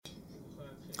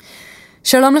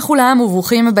שלום לכולם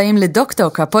וברוכים הבאים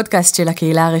לדוקטוק, הפודקאסט של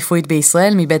הקהילה הרפואית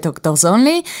בישראל מבית דוקטורס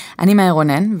אונלי. אני מאיה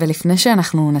רונן, ולפני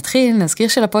שאנחנו נתחיל, נזכיר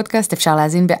שלפודקאסט אפשר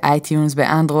להזין באייטיונס,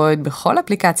 באנדרואיד, בכל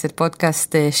אפליקציית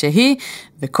פודקאסט שהיא,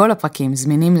 וכל הפרקים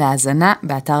זמינים להאזנה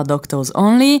באתר דוקטורס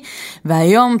אונלי.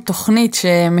 והיום תוכנית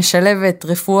שמשלבת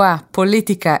רפואה,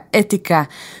 פוליטיקה, אתיקה,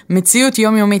 מציאות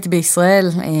יומיומית בישראל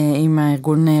עם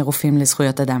הארגון רופאים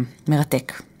לזכויות אדם.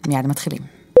 מרתק. מיד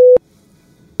מתחילים.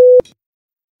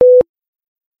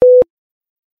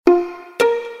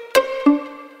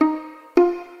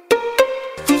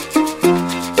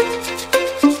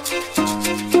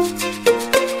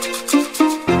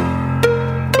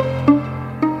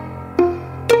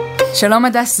 שלום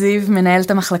הדס זיו,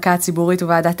 מנהלת המחלקה הציבורית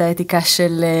וועדת האתיקה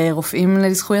של רופאים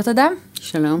לזכויות אדם.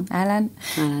 שלום. אהלן.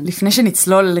 לפני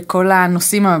שנצלול לכל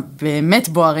הנושאים הבאמת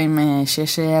בוערים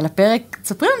שיש על הפרק,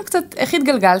 תספרי לנו קצת איך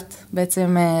התגלגלת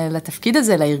בעצם לתפקיד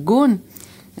הזה, לארגון.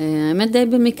 האמת די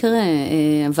במקרה,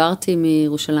 עברתי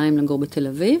מירושלים לגור בתל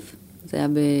אביב, זה היה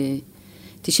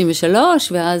ב-93,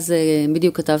 ואז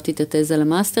בדיוק כתבתי את התזה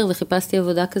למאסטר, וחיפשתי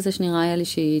עבודה כזה שנראה היה לי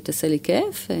שהיא תעשה לי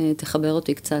כיף, תחבר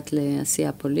אותי קצת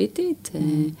לעשייה פוליטית,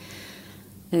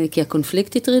 כי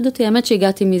הקונפליקט הטריד אותי. האמת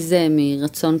שהגעתי מזה,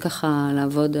 מרצון ככה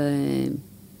לעבוד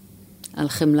על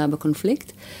חמלה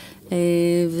בקונפליקט,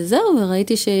 וזהו,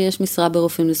 וראיתי שיש משרה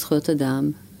ברופאים לזכויות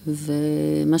אדם,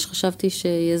 ומה שחשבתי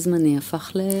שיהיה זמני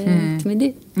הפך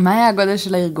לתמידי. מה היה הגודל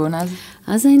של הארגון אז?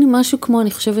 אז היינו משהו כמו,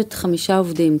 אני חושבת, 5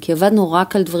 עובדים, כי עבדנו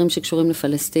רק על דברים שקשורים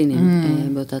לפלסטינים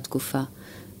באותה תקופה.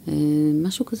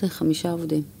 משהו כזה, 5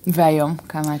 עובדים. והיום,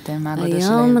 כמה אתם? מה הגודל של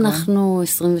הארגון? היום אנחנו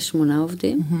 28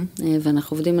 עובדים,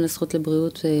 ואנחנו עובדים על הזכות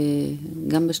לבריאות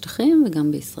גם בשטחים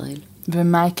וגם בישראל.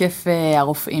 ומה היקף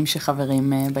הרופאים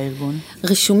שחברים בארגון?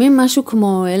 רשומים משהו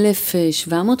כמו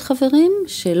 1,700 חברים,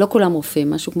 שלא כולם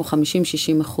רופאים, משהו כמו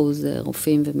 50-60%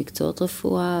 רופאים ומקצועות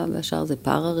רפואה, והשאר זה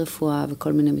פארה-רפואה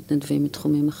וכל מיני מתנדבים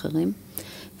מתחומים אחרים.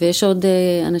 ויש עוד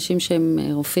אנשים שהם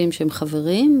רופאים שהם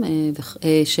חברים,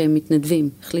 שהם מתנדבים,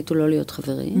 החליטו לא להיות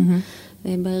חברים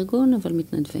בארגון, אבל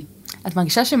מתנדבים. את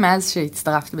מרגישה שמאז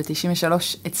שהצטרפת ב-93,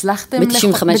 הצלחתם...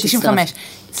 ב-95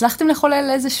 הצלחתם לחולל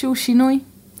איזשהו שינוי?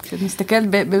 כשאת מסתכלת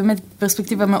באמת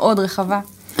פרספקטיבה מאוד רחבה.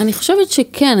 אני חושבת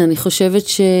שכן, אני חושבת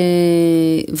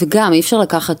וגם אי אפשר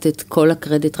לקחת את כל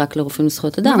הקרדיט רק לרופאים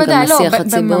לזכויות אדם, בוודאי, לא,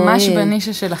 ממש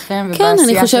בנישה שלכם ובעשייה שלכם.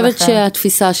 כן, אני חושבת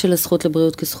שהתפיסה של הזכות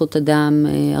לבריאות כזכות אדם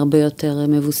הרבה יותר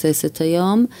מבוססת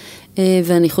היום,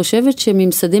 ואני חושבת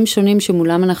שממסדים שונים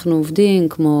שמולם אנחנו עובדים,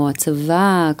 כמו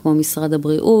הצבא, כמו משרד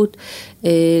הבריאות,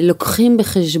 לוקחים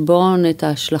בחשבון את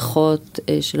ההשלכות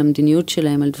של המדיניות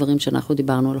שלהם על דברים שאנחנו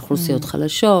דיברנו על אוכלוסיות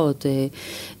חלשות.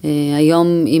 היום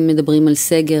אם מדברים על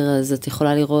סגר, אז את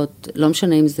יכולה לראות, לא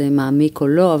משנה אם זה מעמיק או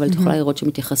לא, אבל את יכולה לראות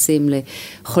שמתייחסים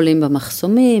לחולים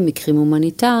במחסומים, מקרים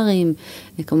הומניטריים.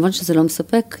 כמובן שזה לא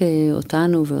מספק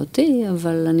אותנו ואותי,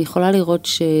 אבל אני יכולה לראות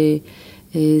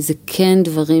זה כן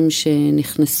דברים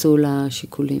שנכנסו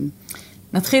לשיקולים.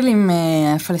 נתחיל עם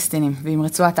הפלסטינים ועם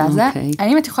רצועת עזה.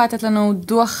 האם את יכולה לתת לנו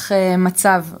דוח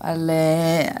מצב על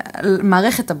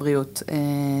מערכת הבריאות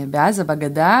בעזה,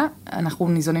 בגדה? אנחנו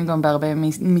ניזונים גם בהרבה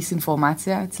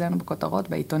מיסאינפורמציה אצלנו בכותרות,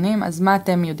 בעיתונים, אז מה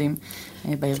אתם יודעים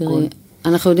בארגון?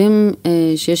 אנחנו יודעים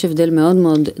שיש הבדל מאוד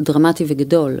מאוד דרמטי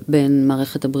וגדול בין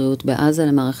מערכת הבריאות בעזה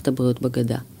למערכת הבריאות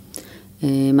בגדה.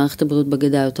 מערכת הבריאות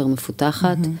בגדה יותר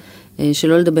מפותחת,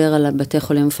 שלא לדבר על בתי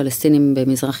חולים הפלסטינים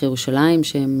במזרח ירושלים,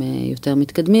 שהם יותר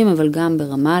מתקדמים, אבל גם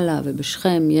ברמאללה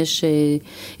ובשכם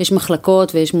יש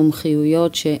מחלקות ויש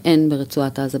מומחיויות שאין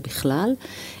ברצועת עזה בכלל,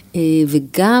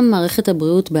 וגם מערכת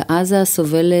הבריאות בעזה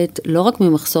סובלת לא רק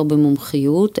ממחסור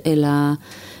במומחיות, אלא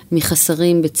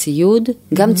מחסרים בציוד,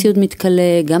 גם ציוד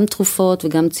מתקלה, גם תרופות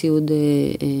וגם ציוד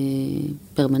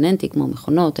פרמננטי, כמו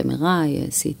מכונות, MRI,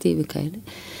 CT וכאלה.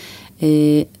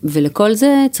 ולכל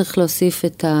זה צריך להוסיף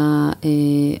את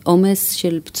העומס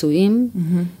של פצועים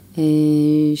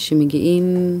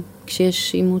שמגיעים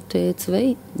כשיש עימות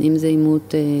צבאי, אם זה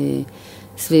עימות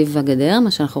סביב הגדר,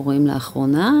 מה שאנחנו רואים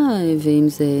לאחרונה, ואם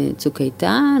זה צוק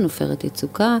איתן, עופרת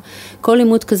יצוקה, כל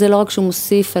עימות כזה לא רק שהוא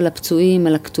מוסיף על הפצועים,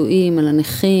 על הקטועים, על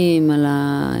הנכים, על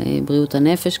בריאות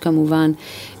הנפש כמובן,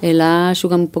 אלא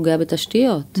שהוא גם פוגע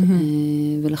בתשתיות.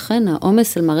 ולכן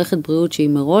העומס על מערכת בריאות שהיא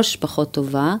מראש פחות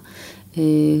טובה,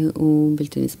 הוא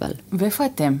בלתי נסבל. ואיפה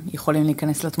אתם יכולים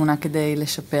להיכנס לתמונה כדי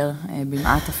לשפר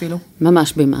במעט אפילו?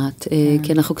 ממש במעט,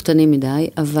 כי אנחנו קטנים מדי,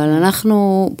 אבל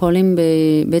אנחנו פועלים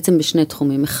בעצם בשני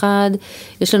תחומים. אחד,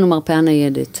 יש לנו מרפאה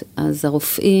ניידת, אז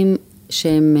הרופאים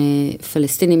שהם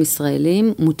פלסטינים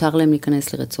ישראלים, מותר להם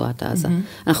להיכנס לרצועת עזה.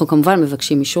 אנחנו כמובן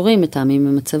מבקשים אישורים, מתאמים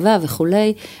עם הצבא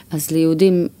וכולי, אז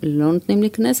ליהודים לא נותנים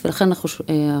להיכנס, ולכן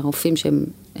הרופאים שהם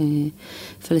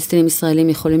פלסטינים ישראלים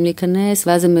יכולים להיכנס,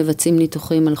 ואז הם מבצעים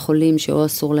ניתוחים על חולים שאו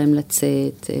אסור להם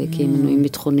לצאת, כי הם מנועים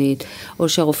ביטחונית, או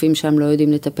שהרופאים שם לא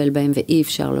יודעים לטפל בהם, ואי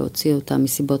אפשר להוציא אותם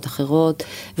מסיבות אחרות,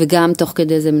 וגם תוך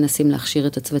כדי זה מנסים להכשיר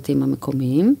את הצוותים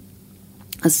המקומיים.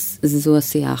 אז זו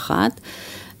עשייה אחת.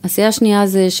 עשייה השנייה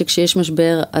זה שכשיש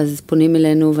משבר, אז פונים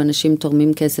אלינו ואנשים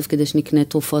תורמים כסף כדי שנקנה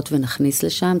תרופות ונכניס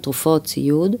לשם, תרופות,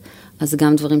 ציוד, אז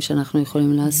גם דברים שאנחנו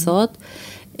יכולים לעשות.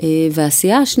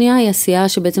 והעשייה השנייה היא עשייה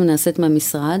שבעצם נעשית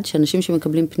מהמשרד, שאנשים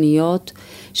שמקבלים פניות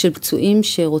של פצועים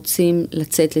שרוצים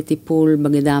לצאת לטיפול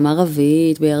בגדה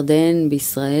המערבית, בירדן,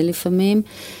 בישראל לפעמים,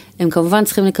 הם כמובן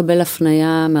צריכים לקבל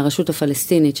הפניה מהרשות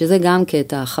הפלסטינית, שזה גם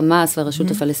קטע, החמאס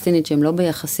והרשות הפלסטינית, שהם לא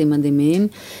ביחסים מדהימים,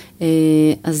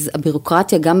 אז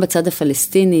הבירוקרטיה גם בצד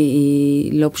הפלסטיני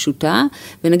היא לא פשוטה,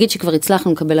 ונגיד שכבר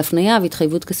הצלחנו לקבל הפניה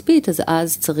והתחייבות כספית,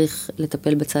 אז צריך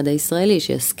לטפל בצד הישראלי,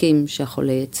 שיסכים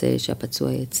שהחולה יצא,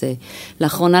 שהפצוע יצא.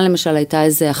 לאחרונה למשל הייתה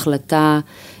איזו החלטה,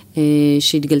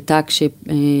 שהתגלתה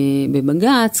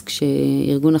בבג"ץ,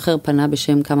 כשארגון אחר פנה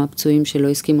בשם כמה פצועים שלא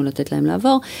הסכימו לתת להם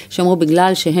לעבור, שאמרו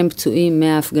בגלל שהם פצועים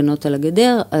מההפגנות על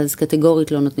הגדר, אז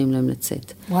קטגורית לא נותנים להם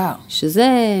לצאת. וואו. שזה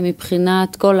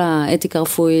מבחינת כל האתיקה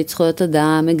הרפואית, זכויות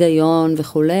אדם, היגיון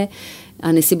וכו'.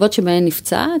 הנסיבות שבהן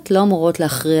נפצעת לא אמורות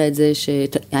להכריע את זה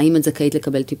האם את זכאית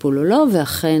לקבל טיפול או לא,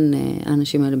 ואכן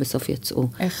האנשים האלה בסוף יצאו.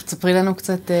 איך? תספרי לנו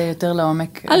קצת יותר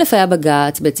לעומק. א' היה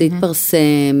בג"ץ, בעצם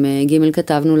התפרסם, ג'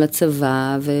 כתבנו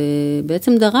לצבא,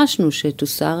 ובעצם דרשנו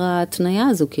שתוסר ההתניה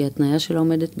הזו, כי ההתניה שלא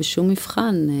עומדת בשום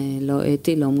מבחן, לא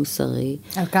אתי, לא מוסרי.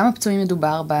 על כמה פצועים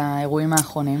מדובר באירועים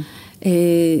האחרונים?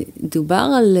 דובר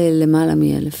על למעלה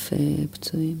מ1,000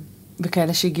 פצועים.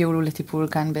 וכאלה שהגיעו לטיפול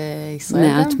כאן בישראל?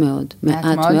 מעט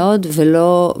מאוד,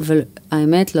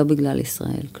 והאמת לא בגלל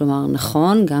ישראל. כלומר,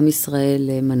 נכון, גם ישראל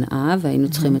מנעה, והיינו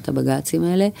צריכים את הבג"צים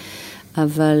האלה,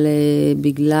 אבל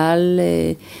בגלל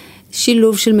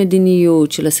שילוב של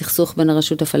מדיניות, של הסכסוך בין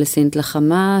הרשות הפלסטינית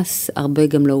לחמאס, הרבה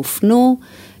גם לא הופנו,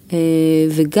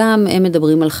 וגם הם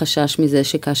מדברים על חשש מזה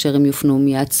שכאשר הם יופנו, הם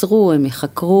יעצרו, הם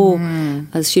יחקרו,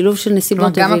 אז שילוב של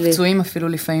נסיבות... כלומר, גם הפצועים אפילו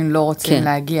לפעמים לא רוצים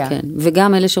להגיע. כן,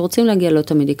 וגם אלה שרוצים להגיע לא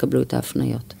תמיד יקבלו את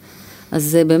ההפניות. אז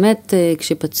זה באמת,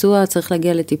 כשפצוע צריך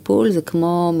להגיע לטיפול, זה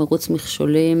כמו מרוץ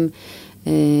מכשולים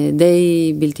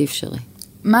די בלתי אפשרי.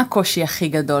 מה הקושי הכי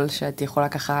גדול שאת יכולה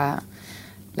ככה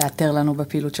לאתר לנו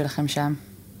בפעילות שלכם שם?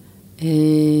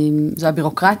 זו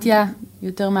הבירוקרטיה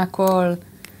יותר מהכל?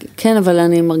 כן, אבל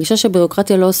אני מרגישה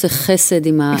שהבירוקרטיה לא עושה חסד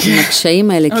עם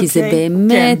הקשיים האלה, כי זה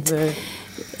באמת,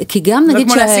 כי גם נגיד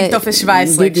לא כמו להשיג טופס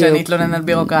 17 כשאני אתלונן על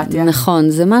בירוקרטיה. נכון,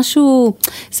 זה משהו,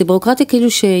 זה בירוקרטיה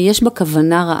כאילו שיש בה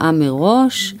כוונה רעה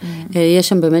מראש, יש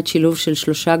שם באמת שילוב של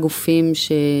 3 גופים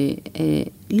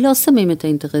שלא שמים את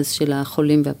האינטרס של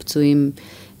החולים והפצועים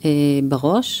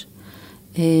בראש,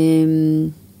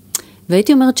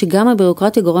 והייתי אומרת שגם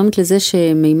הבירוקרטיה גורמת לזה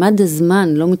שמימד הזמן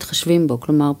לא מתחשבים בו,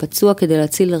 כלומר פצוע כדי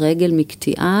להציל רגל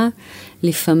מקטיעה,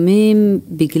 לפעמים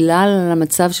בגלל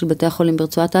המצב של בתי החולים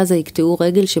ברצועת עזה יקטעו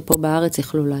רגל שפה בארץ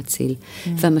יכלו להציל.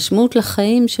 והמשמעות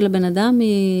לחיים של הבן אדם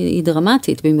היא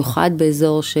דרמטית, במיוחד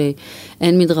באזור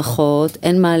שאין מדרכות,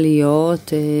 אין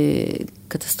מעליות,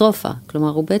 קטסטרופה. כלומר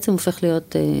הוא בעצם הופך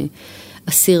להיות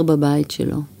אסיר בבית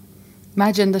שלו. מה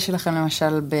האג'נדה שלכם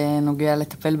למשל בנוגע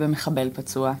לטפל במחבל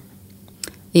פצוע?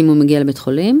 אם הוא מגיע לבית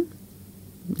חולים,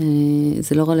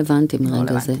 זה לא רלוונטי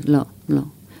מרגע זה. לא.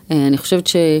 אני חושבת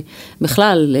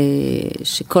שבכלל,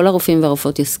 שכל הרופאים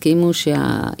והרופאות יסכימו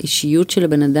שהאישיות של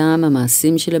הבן אדם,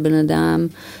 המעשים של הבן אדם,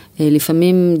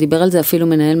 לפעמים דיבר על זה אפילו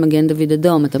מנהל מגן דוד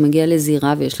אדום, אתה מגיע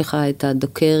לזירה ויש לך את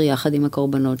הדוקר יחד עם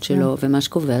הקורבנות שלו, ומה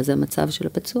שקובע זה המצב של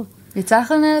הפצוע. יצא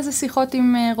לך לנהל איזה שיחות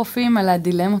עם רופאים על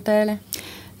הדילמות האלה?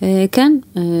 כן,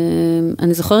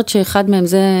 אני זוכרת שאחד מהם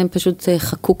זה פשוט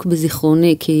חקוק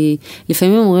בזיכרוני, כי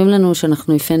לפעמים אומרים לנו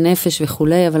שאנחנו יפי נפש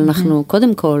וכולי, אבל אנחנו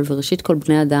קודם כל, וראשית כל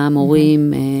בני אדם,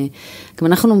 הורים, גם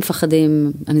אנחנו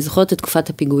מפחדים, אני זוכרת את תקופת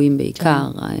הפיגועים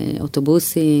בעיקר,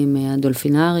 אוטובוסים,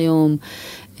 הדולפינריום,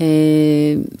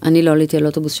 אני לא עליתי על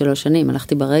אוטובוס 3 שנים,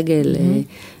 הלכתי ברגל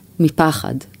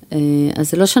מפחד.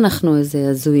 אז זה לא שאנחנו איזה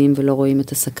הזויים ולא רואים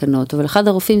את הסכנות, אבל אחד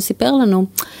הרופאים סיפר לנו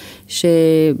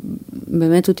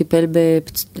שבאמת הוא טיפל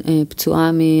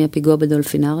בפצועה מהפיגוע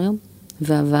בדולפינריום,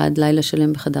 ועבד לילה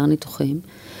שלם בחדר ניתוחים,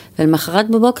 ולמחרת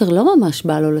בבוקר לא ממש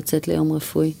בא לו לצאת ליום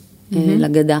רפואי,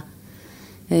 לגדה.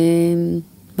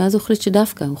 ואז הוא החליט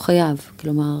שדווקא, הוא חייב,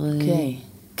 כלומר...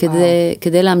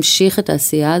 כדי להמשיך את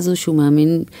העשייה הזו, שהוא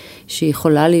מאמין שהיא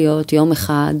יכולה להיות יום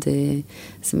אחד,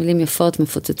 זה מילים יפות,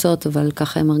 מפוצצות, אבל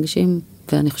ככה הם מרגישים,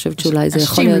 ואני חושבת שאולי זה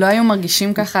יכול להיות... אם לא היו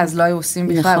מרגישים ככה, אז לא היו עושים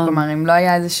בכלל, נכון. כלומר, אם לא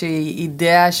היה איזושהי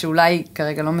אידאה שאולי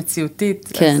כרגע לא מציאותית,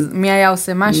 כן. אז מי היה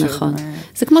עושה משהו? נכון.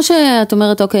 זה כמו שאת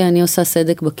אומרת, אוקיי, אני עושה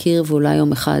סדק בקיר, ואולי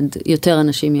יום אחד יותר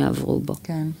אנשים יעברו בו.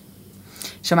 כן.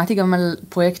 שמעתי גם על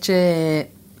פרויקט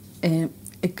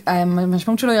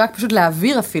המשמעות שלו היא רק פשוט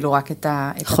להעביר אפילו רק את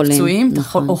הפצועים,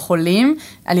 נכון. או חולים,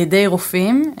 על ידי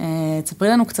רופאים. תספרי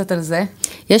לנו קצת על זה.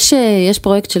 יש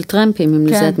פרויקט של טרמפים, אם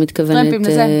לזה את מתכוונת. טרמפים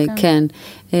לזה, כן.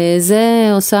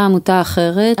 זה עושה עמותה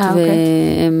אחרת,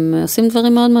 והם עושים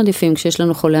דברים מאוד מאוד יפים. כשיש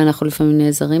לנו חולה, אנחנו לפעמים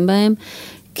נעזרים בהם,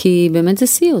 כי באמת זה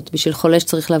סיוט. בשביל חולה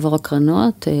שצריך לעבור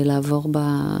הקרנות, לעבור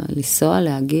לנסוע,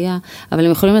 להגיע, אבל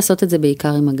הם יכולים לעשות את זה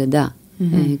בעיקר עם אגדה.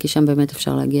 כי שם באמת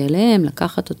אפשר להגיע אליהם,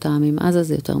 לקחת אותם, עם עזה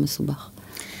זה יותר מסובך.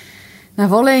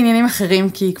 נעבור לעניינים אחרים,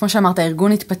 כי כמו שאמרת,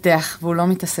 הארגון התפתח, והוא לא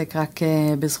מתעסק רק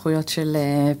בזכויות של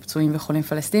פצועים וחולים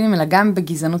פלסטינים, אלא גם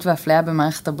בגזענות ואפליה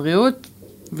במערכת הבריאות,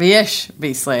 ויש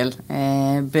בישראל,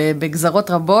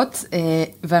 בגזרות רבות,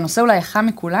 והנושא אולי החם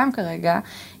מכולם כרגע,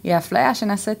 היא האפליה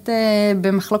שנעשית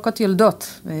במחלקות יולדות,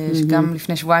 שגם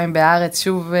לפני שבועיים בארץ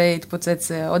שוב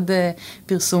התפוצץ עוד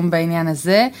פרסום בעניין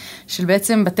הזה, של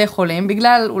בעצם בתי חולים,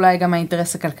 בגלל אולי גם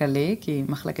האינטרס הכלכלי, כי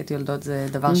מחלקת יולדות זה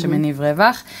דבר שמניב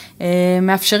רווח,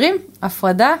 מאפשרים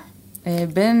הפרדה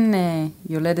בין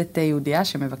יולדת יהודייה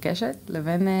שמבקשת,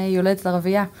 לבין יולדת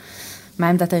ערבייה. מה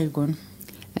עמדת הארגון?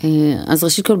 אז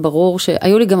ראשית כל ברור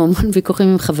שהיו לי גם המון ויכוחים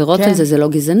עם חברות על זה, זה לא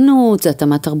גזענות, זה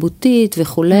התאמה תרבותית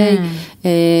וכולי.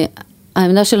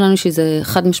 העמדה שלנו שזה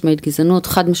חד משמעית גזענות,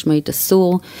 חד משמעית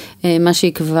אסור. מה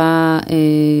שיקבע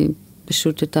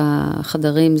פשוט את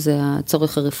החדרים זה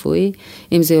הצורך הרפואי.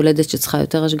 אם זה יולדת שצריכה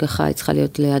יותר השגחה, היא צריכה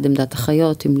להיות ליד עמדת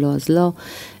החיות, אם לא אז לא.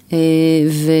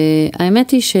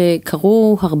 והאמת היא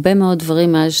שקרו הרבה מאוד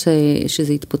דברים מאז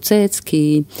שזה התפוצץ,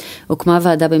 כי הוקמה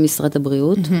ועדה במשרד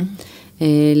הבריאות,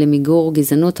 למיגור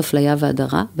גזענות, אפליה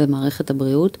והדרה במערכת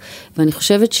הבריאות, ואני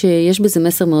חושבת שיש בזה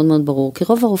מסר מאוד מאוד ברור, כי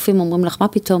רוב הרופאים אומרים לך, מה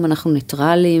פתאום אנחנו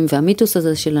ניטרלים, והמיתוס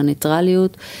הזה של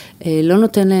הניטרליות לא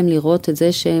נותן להם לראות את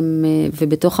זה שהם,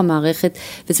 ובתוך המערכת,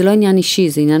 וזה לא עניין אישי,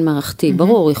 זה עניין מערכתי,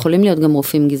 ברור, יכולים להיות גם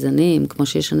רופאים גזעניים, כמו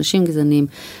שיש אנשים גזעניים,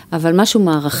 אבל משהו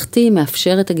מערכתי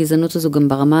מאפשר את הגזענות הזו גם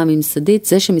ברמה הממסדית,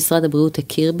 זה שמשרד הבריאות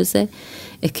הכיר בזה,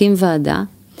 הקים ועדה,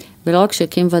 ולא רק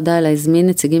שהקים ועדה, אלא הזמין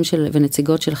נציגים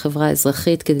ונציגות של החברה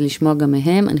האזרחית כדי לשמוע גם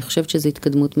מהם, אני חושבת שזו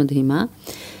התקדמות מדהימה,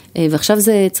 ועכשיו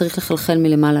זה צריך לחלחל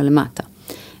מלמעלה למטה,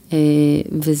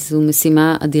 וזו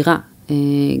משימה אדירה,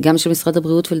 גם של משרד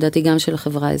הבריאות ולדעתי גם של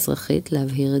החברה האזרחית,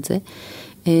 להבהיר את זה,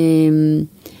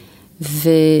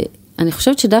 ואני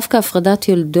חושבת שדווקא הפרדת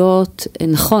יולדות,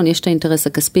 נכון, יש את האינטרס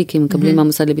הכספי, כי הם מקבלים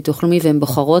מהמוסד לביטוח לאומי, והם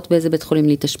בוחרות באיזה בית חולים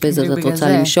להתאשפז, אז את רוצה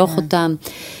למשוך אותם,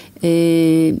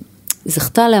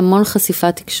 זכתה להמון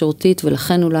חשיפה תקשורתית,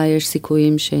 ולכן אולי יש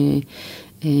סיכויים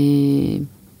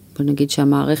בוא נגיד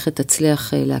שהמערכת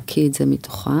תצליח להקיא את זה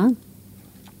מתוכה.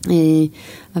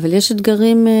 אבל יש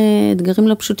אתגרים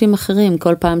לא פשוטים אחרים,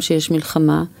 כל פעם שיש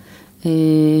מלחמה,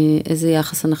 איזה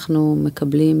יחס אנחנו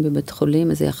מקבלים בבית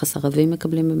חולים, איזה יחס ערבים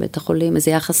מקבלים בבית החולים,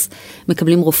 איזה יחס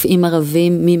מקבלים רופאים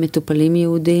ערבים ממטופלים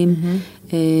יהודים,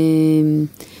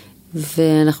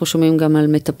 ואנחנו שומעים גם על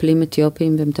מטפלים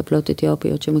אתיופיים ומטפלות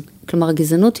אתיופיות, כלומר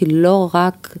הגזענות היא לא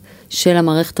רק של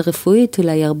המערכת הרפואית,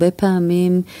 אלא היא הרבה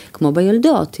פעמים, כמו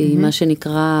בילדות, היא מה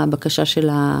שנקרא בקשה של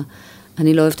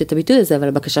אני לא אוהבת את הביטוי הזה, אבל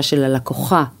הבקשה של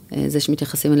הלקוחה, זה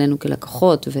שמתייחסים אלינו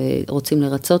כלקוחות ורוצים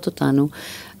לרצות אותנו,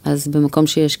 אז במקום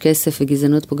שיש כסף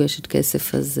וגזענות פוגשת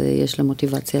כסף, אז יש לה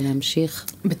מוטיבציה להמשיך.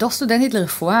 בתור סטודנטית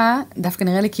לרפואה, דווקא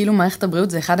נראה לי כאילו מערכת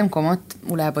הבריאות זה אחד המקומות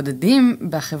אולי הבודדים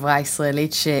בחברה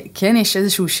הישראלית, שכן יש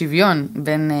איזשהו שוויון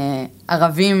בין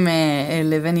ערבים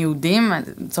לבין יהודים.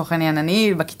 לצורך העניין,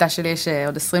 אני, בכיתה שלי יש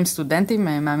עוד 20 סטודנטים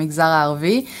מהמגזר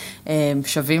הערבי,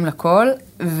 שווים לכל,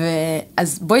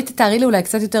 אז בואי תתארי לי אולי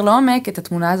קצת יותר לעומק את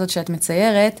התמונה הזאת שאת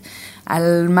מציירת,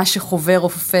 על מה שחווה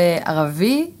רופא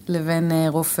ערבי לבין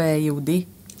רופא יהודי?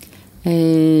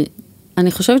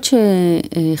 אני חושבת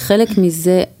שחלק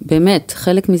מזה, באמת,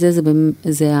 חלק מזה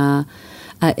זה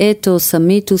האתוס,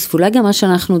 המיתוס, ואולי גם מה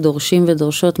שאנחנו דורשים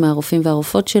ודורשות מהרופאים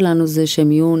והרופאות שלנו, זה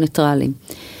שהם יהיו ניטרלים.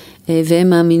 והם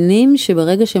מאמינים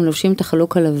שברגע שהם לובשים את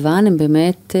החלוק הלבן, הם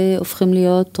באמת הופכים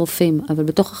להיות רופאים, אבל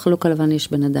בתוך החלוק הלבן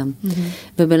יש בן אדם.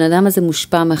 ובן אדם הזה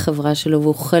מושפע מהחברה שלו,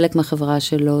 והוא חלק מהחברה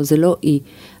שלו, זה לא אי.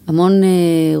 המון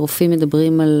רופאים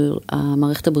מדברים על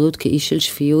מערכת הבריאות כאי של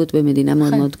שפיות במדינה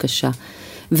מאוד מאוד קשה.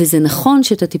 וזה נכון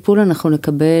שאת הטיפול אנחנו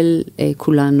נקבל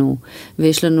כולנו,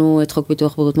 ויש לנו את חוק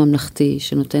ביטוח בריאות ממלכתי,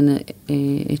 שנותן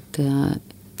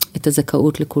את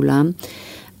הזכאות לכולם,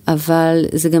 אבל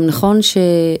זה גם נכון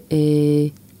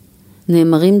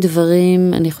שנאמרים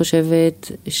דברים, אני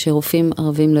חושבת שרופאים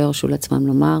ערבים לא ירשו לעצמם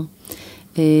לומר,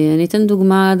 אני אתן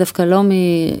דוגמה דווקא לא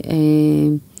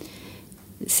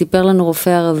סיפר לנו רופא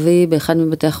ערבי באחד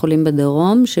מבתי החולים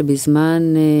בדרום, שבזמן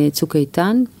צוק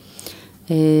איתן,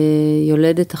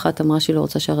 יולדת אחת אמרה שהיא לא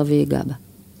רוצה שערבי ייגע בה.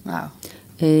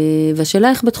 וואו. והשאלה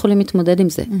איך בית חולים מתמודד עם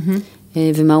זה.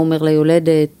 ומה הוא אומר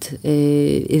ליולדת,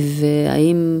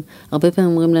 והאם, הרבה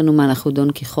פעמים אומרים לנו, מה, אנחנו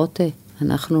דון קיחוטה?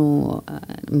 אנחנו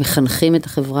מחנכים את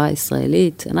החברה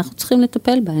הישראלית, אנחנו צריכים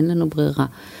לטפל בה, אין לנו ברירה.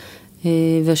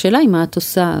 והשאלה היא מה את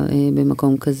עושה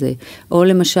במקום כזה. או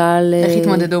למשל... איך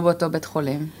התמודדו באותו בית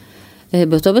חולים?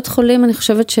 באותו בית חולים אני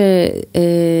חושבת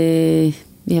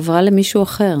היא עברה למישהו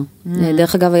אחר.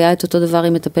 דרך אגב, היה את אותו דבר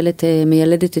עם מטפלת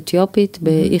מיילדת אתיופית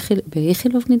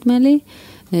באיכילוב נדמה לי,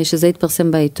 שזה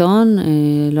התפרסם בעיתון,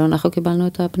 לא אנחנו קיבלנו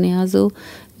את הפנייה הזו,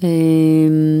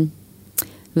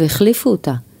 והחליפו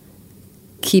אותה.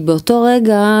 כי באותו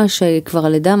רגע שכבר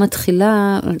הלידה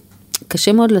מתחילה,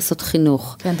 קשה מאוד לעשות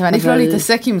חינוך. כן, אתה מעדיף לא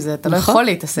להתעסק עם זה, אתה לא יכול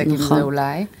להתעסק עם זה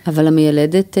אולי. אבל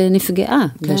המיילדת נפגעה,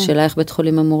 והשאלה איך בית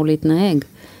חולים אמור להתנהג.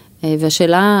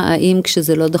 והשאלה, האם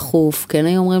כשזה לא דחוף, כן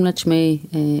היו אומרים לה, תשמעי,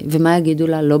 ומה יגידו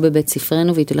לה, לא בבית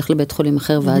ספרנו, והיא תלך לבית חולים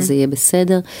אחר, ואז זה יהיה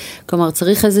בסדר. כלומר,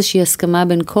 צריך איזושהי הסכמה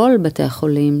בין כל בתי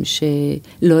החולים,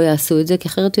 שלא יעשו את זה, כי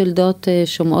אחרת ילדות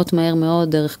שומעות מהר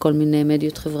מאוד, דרך כל מיני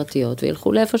מדיות חברתיות,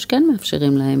 וילכו לאיפה שכן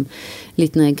מאפשרים להם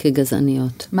להתנהג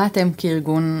כגזעניות. מה אתם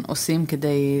כארגון עושים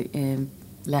כדי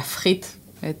להפחית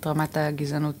את רמת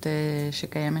הגזענות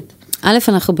שקיימת? א',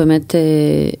 אנחנו באמת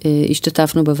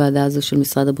השתתפנו בוועדה הזו של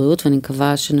משרד הבריאות, ואני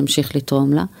מקווה שנמשיך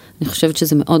לתרום לה. אני חושבת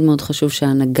שזה מאוד מאוד חשוב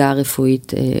שההנהגה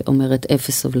הרפואית אומרת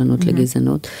אפס סובלנות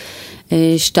לגזענות.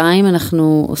 2,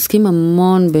 אנחנו עוסקים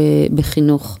המון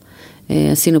בחינוך.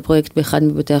 עשינו פרויקט באחד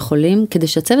מבתי החולים, כדי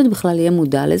שהצוות בכלל יהיה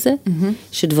מודע לזה,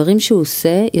 שדברים שהוא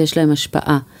עושה, יש להם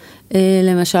השפעה.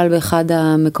 למשל, באחד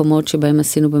המקומות שבהם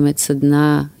עשינו באמת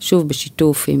סדנה, שוב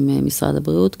בשיתוף עם משרד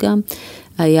הבריאות גם,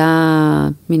 היה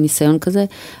מין ניסיון כזה,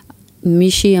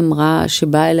 מישהי אמרה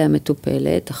שבאה אליה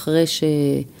מטופלת, אחרי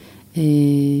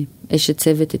שאשת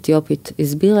צוות אתיופית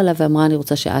הסבירה לה, ואמרה, אני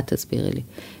רוצה שאת תסבירי לי.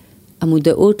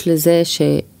 המודעות לזה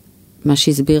שמה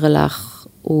שהסבירה לך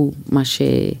הוא מה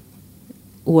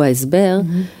שהוא ההסבר,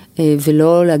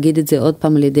 ולא להגיד את זה עוד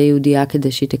פעם על ידי יהודייה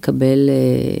כדי שהיא תקבל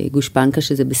גושפנקה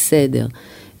שזה בסדר,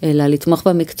 אלא לתמוך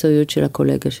במקצועיות של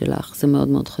הקולגה שלך, זה מאוד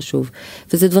מאוד חשוב.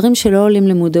 וזה דברים שלא עולים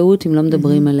למודעות אם לא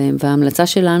מדברים עליהם, וההמלצה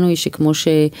שלנו היא שכמו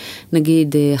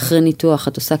שנגיד אחרי ניתוח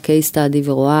את עושה case study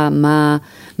ורואה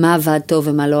מה עבד טוב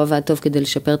ומה לא עבד טוב כדי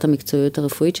לשפר את המקצועיות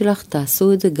הרפואית שלך,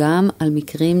 תעשו את זה גם על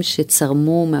מקרים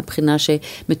שצרמו מהבחינה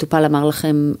שמטופל אמר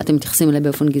לכם, אתם מתייחסים אליי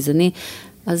באופן גזעני,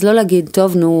 אז לא להגיד,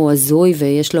 טוב, נו, הזוי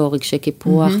ויש לו רגשי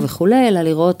קיפוח וכולי, אלא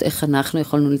לראות איך אנחנו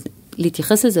יכולנו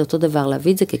להתייחס לזה אותו דבר,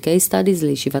 להביא את זה כ-case studies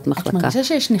לישיבת מחלקה. את מרגישה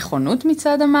שיש נכונות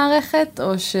מצד המערכת,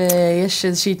 או שיש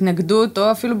איזושהי התנגדות,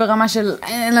 או אפילו ברמה של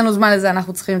אין לנו זמן לזה,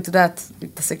 אנחנו צריכים, את יודעת,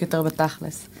 להתעסק יותר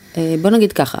בתכלס? בוא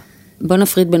נגיד ככה, בוא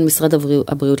נפריד בין משרד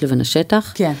הבריאות לבין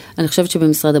השטח. כן. אני חושבת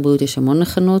שבמשרד הבריאות יש המון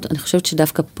נכונות, אני חושבת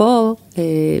שדווקא פה,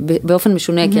 באופן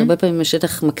משונה, כי הרבה פעמים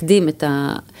השטח מקדים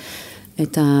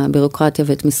את הבירוקרטיה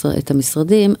ואת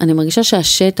המשרדים, אני מרגישה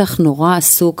שהשטח נורא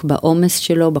עסוק בעומס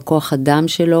שלו, בכוח אדם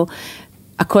שלו,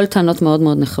 הכל טענות מאוד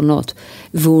מאוד נכונות,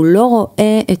 והוא לא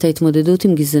רואה את ההתמודדות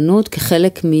עם גזענות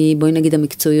כחלק בואי נגיד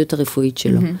המקצועיות הרפואית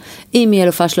שלו. אם יהיה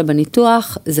לו פשלה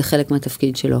בניתוח, זה חלק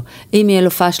מהתפקיד שלו. אם יהיה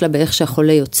לו פשלה באיך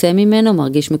שהחולה יוצא ממנו,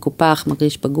 מרגיש מקופח,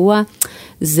 מרגיש פגוע,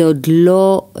 זה עוד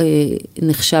לא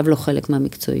נחשב לו חלק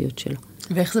מהמקצועיות שלו.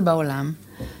 ואיך זה בעולם?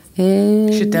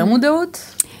 יש יותר מודעות?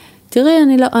 תראי,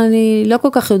 אני לא כל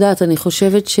כך יודעת, אני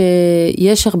חושבת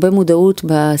שיש הרבה מודעות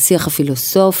בשיח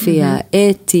הפילוסופי,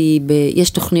 האתי, יש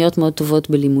תוכניות מאוד טובות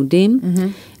בלימודים,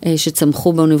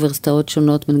 שצמחו באוניברסיטאות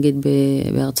שונות, נגיד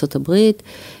בארצות הברית.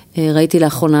 ראיתי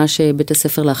לאחרונה שבית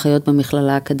הספר לאחיות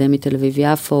במכללה האקדמית תל אביב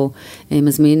יפו,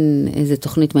 מזמין איזו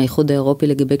תוכנית מהאיחוד האירופי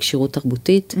לגבי כשירות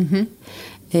תרבותית.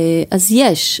 אז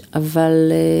יש, אבל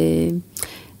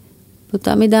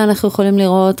באותה מידה אנחנו יכולים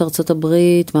לראות ארצות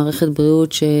הברית, מערכת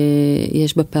בריאות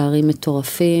שיש בה פערים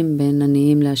מטורפים, בין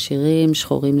עניים לעשירים,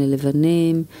 שחורים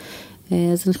ללבנים.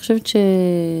 אז אני חושבת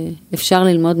שאפשר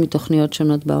ללמוד מתוכניות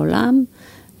שונות בעולם,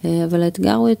 אבל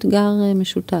האתגר הוא אתגר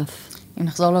משותף. אם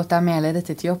נחזור לאותה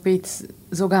מיילדת אתיופית,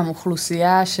 זו גם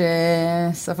אוכלוסייה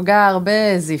שספגה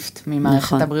הרבה זיפט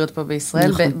ממערכת הבריאות פה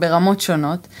בישראל, ברמות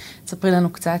שונות. תספרי לנו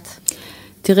קצת.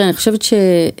 תראה, אני חושבת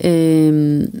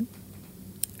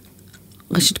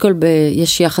ראשית כל,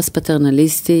 יש יחס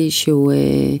פטרנליסטי שהוא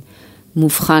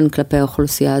מובחן כלפי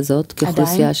האוכלוסייה הזאת,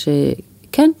 כאוכלוסייה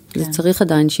כן, זה צריך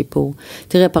עדיין שיפור.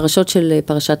 תראה, הפרשות של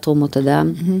פרשת תרומות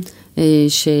אדם,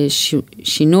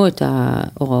 ששינו את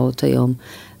ההוראות היום,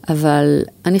 אבל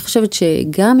אני חושבת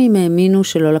שגם אם האמינו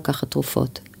שלא לקחת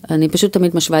תרופות, אני פשוט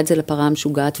תמיד משווה את זה לפרה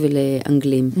המשוגעת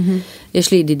ולאנגלים.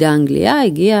 יש לי ידידה אנגליה,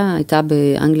 הייתה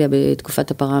באנגליה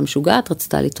בתקופת הפרה המשוגעת,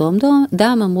 רצתה לתרום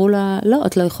דם, אמרו לה, לא,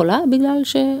 את לא יכולה בגלל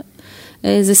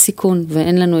שזה סיכון,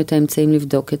 ואין לנו את האמצעים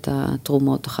לבדוק את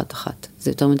התרומות אחת-אחת.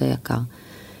 זה יותר מדי יקר.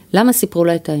 למה סיפרו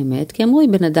לה את האמת? כי אמרו, היא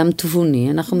בן אדם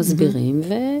תבוני, אנחנו מסבירים,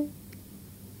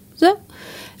 וזהו.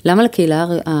 למה לקהילה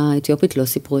האתיופית לא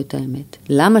סיפרו את האמת?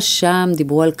 למה שם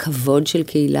דיברו על כבוד של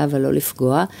קהילה ולא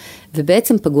לפגוע,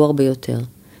 ובעצם פגעו הרבה יותר?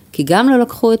 כי גם לא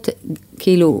לקחו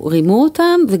כאילו רימו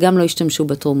אותם, וגם לא השתמשו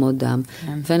בתרומות דם.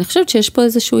 ואני חושבת שיש פה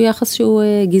איזשהו יחס שהוא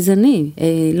גזעני,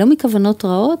 לא מכוונות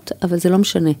רעות, אבל זה לא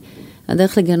משנה.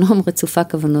 הדרך לגיהנום רצופה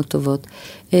כוונות טובות.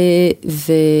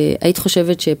 והיית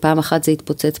חושבת שפעם אחת זה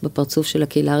יתפוצץ בפרצוף של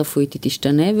הקהילה הרפואית, היא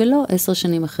תשתנה, ולא, 10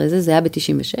 שנים אחרי זה, זה היה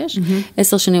ב-96,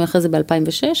 10 שנים אחרי זה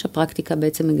ב-2006, הפרקטיקה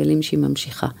בעצם מגלים שהיא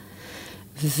ממשיכה.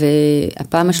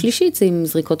 והפעם השלישית זה עם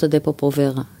זריקות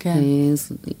הדפו-פרוברה,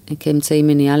 כאמצעי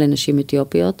מניעה לנשים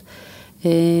אתיופיות.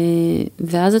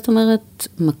 ואז את אומרת,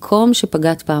 מקום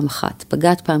שפגעת פעם אחת,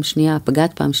 פגעת פעם שנייה,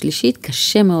 פגעת פעם שלישית,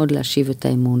 קשה מאוד להשיב את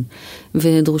האמון.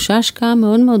 ודרושה השקעה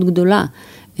מאוד מאוד גדולה.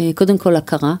 קודם כל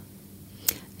הכרה,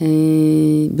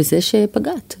 בזה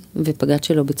שפגעת, ופגעת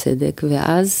שלא בצדק,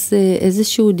 ואז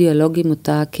איזשהו דיאלוג עם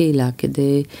אותה קהילה,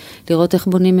 כדי לראות איך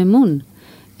בונים אמון.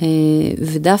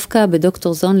 ודווקא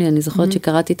בדוקטור זונלי, אני זוכרת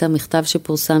שקראתי את המכתב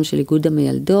שפורסם של איגוד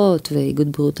המיילדות,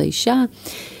 ואיגוד בריאות האישה,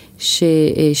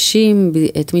 שהאשים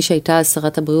את מי שהייתה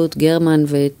שרת הבריאות גרמן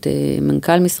ואת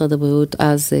מנכ"ל משרד הבריאות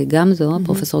אז גמזו,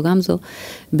 פרופסור גמזו,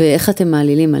 באיך אתם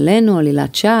מעלילים עלינו,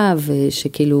 עלילת שווא,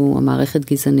 שכאילו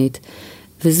המערכת גזענית.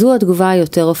 וזו התגובה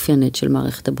היותר אופיינית של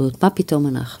מערכת הבריאות. מה פתאום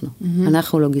אנחנו?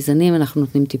 אנחנו לא גזענים, אנחנו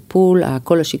נותנים טיפול,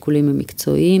 כל השיקולים הם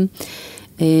מקצועיים,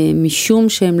 משום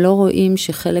שהם לא רואים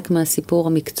שחלק מהסיפור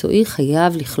המקצועי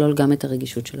חייב לכלול גם את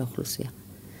הרגישות של האוכלוסייה.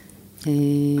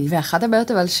 ואחת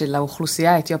הבעיות אבל של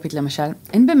האוכלוסייה האתיופית למשל,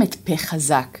 אין באמת פה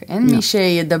חזק, אין מי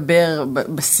שידבר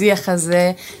בשיח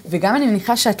הזה, וגם אני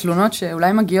מניחה שהתלונות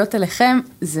שאולי מגיעות אליכם,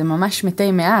 זה ממש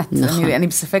מתי מעט. אני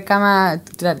בספק כמה,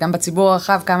 את יודעת, גם בציבור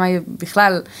הרחב, כמה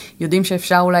בכלל יודעים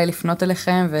שאפשר אולי לפנות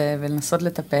אליכם ולנסות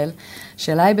לטפל.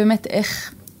 שאלה היא באמת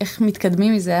איך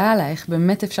מתקדמים מזה הלאה, איך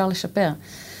באמת אפשר לשפר.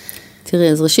 תראי,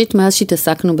 אז ראשית, מאז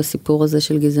שהתעסקנו בסיפור הזה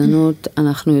של גזענות,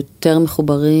 אנחנו יותר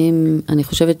מחוברים, אני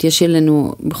חושבת, יש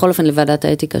אלינו, בכל אופן לוועדת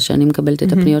האתיקה, שאני מקבלת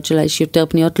את הפניות שלה, יש יותר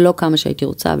פניות, לא כמה שהייתי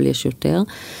רוצה, אבל יש יותר.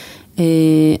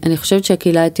 אני חושבת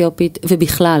שהקהילה האתיופית,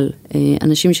 ובכלל,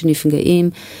 אנשים שנפגעים,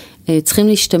 צריכים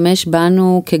להשתמש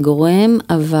בנו כגורם,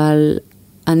 אבל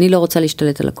אני לא רוצה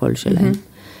להשתלט על הקול שלהם.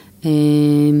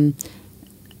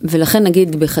 ולכן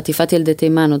נגיד בחטיפת ילדי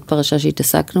תימן, עוד פרשה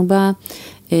שהתעסקנו בה,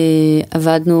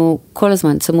 עבדנו כל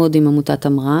הזמן צמוד עם עמותת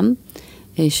אמרם,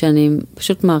 שאני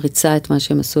פשוט מעריצה את מה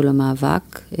שהם עשו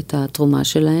למאבק, את התרומה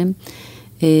שלהם.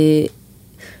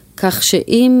 כך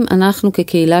שאם אנחנו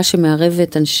כקהילה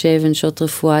שמערבת אנשי ונשות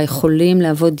רפואה יכולים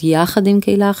לעבוד יחד עם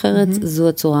קהילה אחרת, זו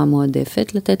הצורה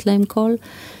המועדפת לתת להם קול,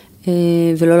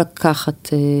 ולא לקחת,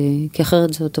 כי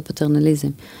אחרת זה אותו פטרנליזם.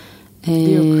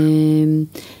 בדיוק.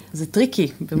 זה טריקי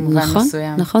במובן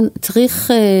מסוים. נכון,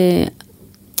 צריך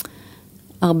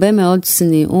הרבה מאוד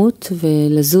צניעות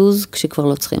ולזוז כשכבר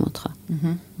לא צריכים אותך.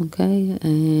 אוקיי?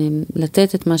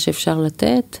 לתת את מה שאפשר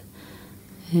לתת,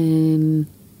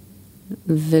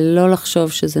 ולא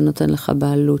לחשוב שזה נותן לך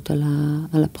בעלות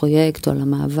על הפרויקט או על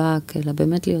המאבק, אלא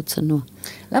באמת להיות צנוע.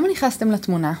 למה נכנסתם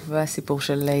לתמונה בסיפור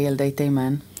של ילדי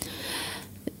תימן?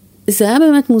 זה היה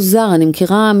באמת מוזר, אני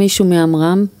מכירה מישהו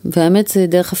מאמרם, והאמת זה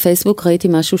דרך הפייסבוק, ראיתי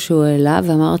משהו שהוא העלה,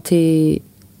 ואמרתי,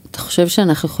 אתה חושב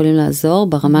שאנחנו יכולים לעזור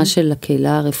ברמה של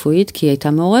הקהילה הרפואית, כי היא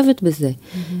הייתה מעורבת בזה.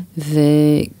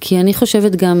 וכי אני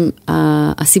חושבת גם,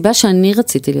 הסיבה שאני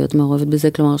רציתי להיות מעורבת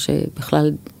בזה, כלומר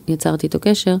שבכלל יצרתי איתו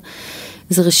קשר,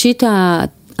 זה ראשית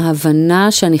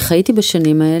ההבנה שאני חייתי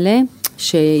בשנים האלה,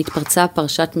 שהתפרצה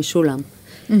פרשת משולם.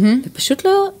 ופשוט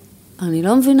לא... אני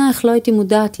לא מבינה איך לא הייתי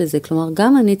מודעת לזה, כלומר,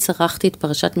 גם אני צרכתי את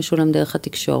פרשת משולם דרך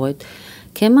התקשורת,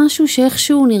 כמשהו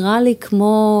שאיכשהו נראה לי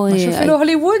כמו... משהו אפילו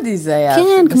הוליוודי זה היה.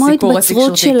 כן, כמו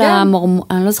התבצרות של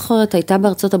אני לא זוכרת, הייתה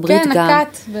בארצות הברית גם. כן,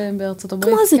 הקאט בארצות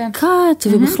הברית. כמו איזה קאט,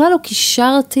 ובכלל לא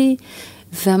קישרתי,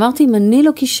 ואמרתי, אם אני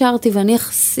לא קישרתי, ואני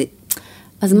יחסי...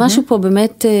 אז משהו פה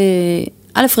באמת,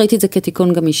 א', ראיתי את זה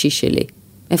כתיקון גם אישי שלי.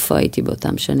 איפה הייתי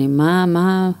באותם שנים?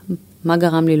 מה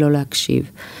גרם לי לא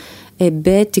להקשיב?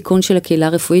 בתיקון של הקהילה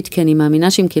הרפואית, כי אני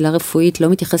מאמינה שאם קהילה רפואית לא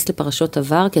מתייחסת לפרשות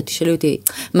עבר, כי את תשאלי אותי,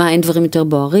 מה, אין דברים יותר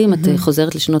בוערים, את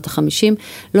חוזרת לשנות ה-50,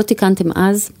 לא תיקנתם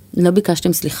אז, לא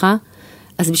ביקשתם סליחה,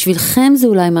 אז בשבילכם זה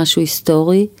אולי משהו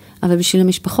היסטורי, אבל בשביל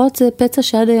המשפחות זה פצע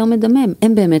שעד היום מדמם.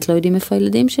 הם באמת לא יודעים איפה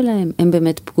הילדים שלהם, הם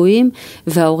באמת פגועים,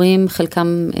 וההורים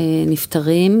חלקם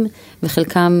נפטרים,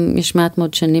 וחלקם יש מעט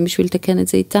מאוד שנים בשביל לתקן את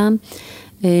זה איתם.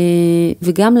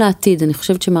 וגם לעתיד, אני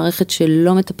חושבת שמערכת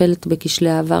שלא מטפלת בכשלי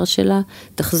העבר שלה,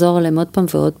 תחזור עליהם עוד פעם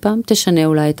ועוד פעם, תשנה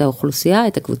אולי את האוכלוסייה,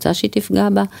 את הקבוצה שהיא תפגע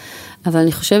בה, אבל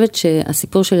אני חושבת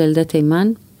שהסיפור של ילדי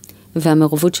תימן,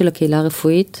 והמעורבות של הקהילה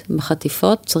הרפואית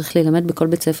בחטיפות, צריך ללמד בכל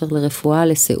בית ספר לרפואה,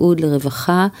 לסיעוד,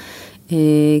 לרווחה,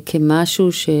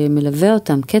 כמשהו שמלווה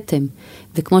אותם, כתם.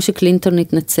 וכמו שקלינטון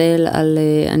התנצל על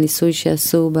הניסוי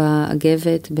שעשו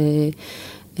באגבת,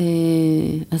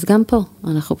 אז גם פה,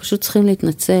 אנחנו פשוט צריכים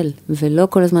להתנצל, ולא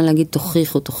כל הזמן להגיד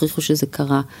תוכיחו שזה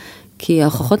קרה. כי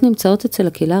ההוכחות נמצאות אצל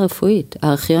הקהילה הרפואית.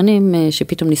 הארכיונים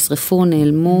שפתאום נשרפו,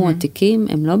 נעלמו, עתיקים,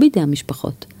 הם לא בידי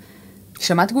המשפחות.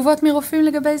 שמעת תגובות מרופאים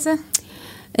לגבי זה?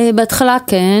 בהתחלה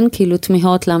כן, כאילו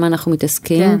תמיהות למה אנחנו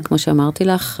מתעסקים, כמו שאמרתי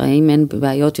לך, האם אין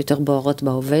בעיות יותר בוערות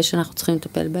בהווה שאנחנו צריכים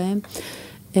לטפל בהן.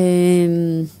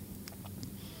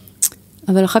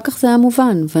 אבל אחר כך זה היה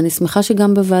מובן, ואני שמחה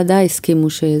שגם בוועדה הסכימו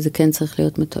שזה כן צריך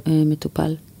להיות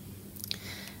מטופל.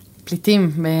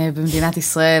 פליטים במדינת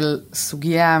ישראל,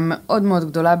 סוגיה מאוד מאוד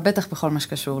גדולה, בטח בכל מה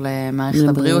שקשור למערכת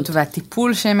הבריאות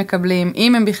והטיפול שהם מקבלים,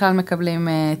 אם הם בכלל מקבלים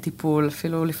טיפול,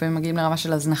 אפילו לפעמים מגיעים לרמה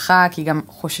של הזנחה, כי גם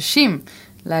חוששים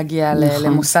להגיע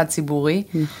למוסד ציבורי.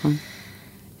 נכון.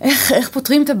 איך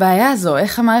פותרים את הבעיה הזו?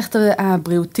 איך המערכת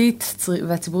הבריאותית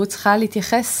והציבורית צריכה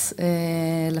להתייחס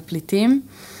לפליטים?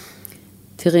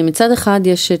 תראי, מצד אחד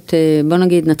יש את, בוא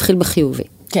נגיד, נתחיל בחיובי.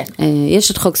 כן.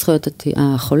 יש את חוק זכויות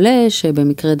החולה,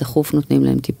 שבמקרה דחוף נותנים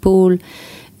להם טיפול.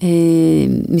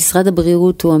 משרד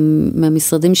הבריאות הוא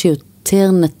מהמשרדים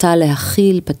שיותר נטה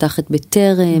להכיל, פתח את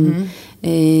בטרם,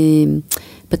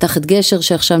 פתח את גשר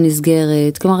שעכשיו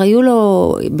נסגרת. כלומר, היו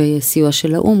לו, בסיוע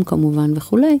של האום כמובן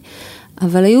וכולי,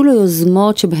 אבל היו לו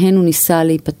יוזמות שבהן הוא ניסה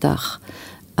להיפתח.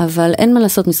 אבל אין מה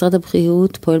לעשות, משרד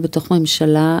הבריאות פועל בתוך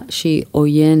ממשלה שהיא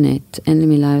עוינת, אין לי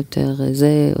מילה יותר,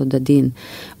 זה עוד הדין,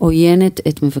 עוינת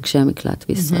את מבקשי המקלט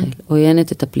בישראל,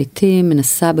 עוינת את הפליטים,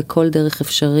 מנסה בכל דרך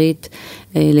אפשרית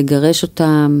לגרש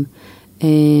אותם,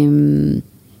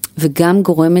 וגם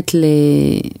גורמת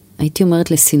הייתי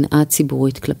אומרת לשנאה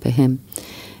ציבורית כלפיהם.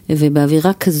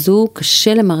 ובאווירה כזו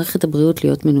קשה למערכת הבריאות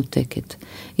להיות מנותקת.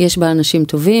 יש בה אנשים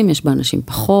טובים, יש בה אנשים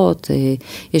פחות,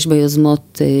 יש בה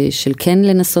יוזמות של כן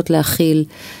לנסות להכיל,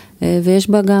 ויש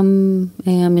בה גם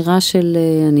אמירה של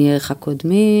אני ערך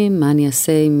הקודמים, מה אני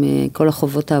אעשה עם כל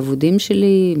החובות העבודים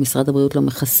שלי, משרד הבריאות לא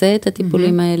מכסה את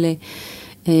הטיפולים האלה,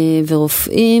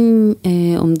 ורופאים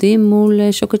עומדים מול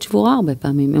שוקת שבורה הרבה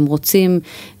פעמים. הם רוצים,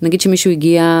 נגיד שמישהו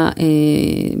הגיע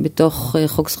בתוך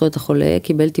חוק זכויות החולה,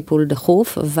 קיבל טיפול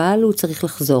דחוף, אבל הוא צריך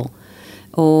לחזור.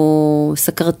 או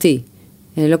סקרתי,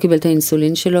 לא קיבל את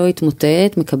האינסולין שלו,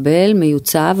 התמוטט, מקבל,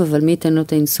 מיוצב, אבל מי ייתן לו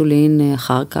את האינסולין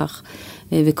אחר כך?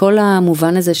 וכל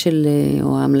המובן הזה של,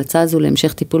 או ההמלצה הזו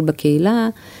להמשך טיפול בקהילה,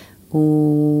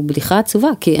 הוא בדיחה עצובה,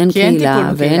 כי אין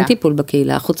קהילה, ואין טיפול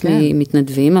בקהילה, חוץ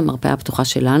ממתנדבים, המרפאה הפתוחה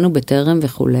שלנו, בטרם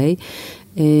וכולי,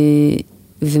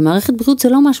 ומערכת בריאות זה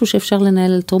לא משהו שאפשר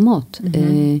לנהל על תרומות.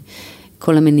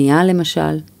 כל המניעה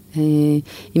למשל, אם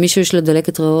מישהו יש לו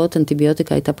דלקת ריאות,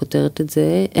 אנטיביוטיקה הייתה פותרת את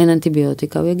זה, אין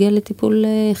אנטיביוטיקה, הוא יגיע לטיפול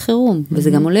חירום, וזה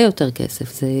גם עולה יותר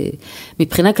כסף.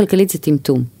 מבחינה כלכלית זה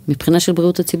טמטום, מבחינה של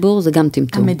בריאות הציבור זה גם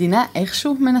טמטום. המדינה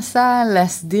איכשהו מנסה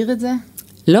להסדיר את זה?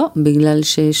 לא, בגלל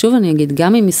ששוב אני אגיד,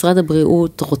 גם אם משרד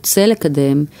הבריאות רוצה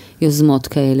לקדם יוזמות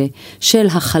כאלה, של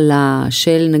הכלה,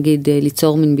 של נגיד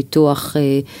ליצור מין ביטוח,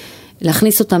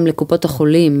 להכניס אותם לקופות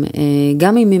החולים,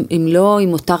 גם אם לא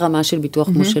עם אותה רמה של ביטוח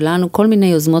כמו שלנו, כל מיני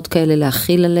יוזמות כאלה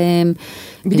להכיל עליהם.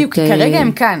 בדיוק, כרגע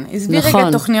הם כאן, הסביר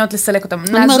רגע תוכניות לסלק אותם.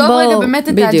 נעזוב רגע באמת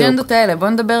את האג'נדות האלה, בואו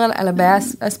נדבר על הבעיה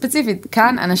הספציפית.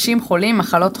 כאן אנשים חולים,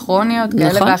 מחלות כרוניות,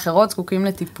 כאלה ואחרות, זקוקים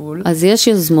לטיפול. אז יש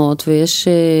יוזמות ויש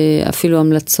אפילו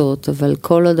המלצות, אבל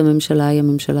כל עוד הממשלה היא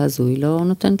הממשלה הזו, היא לא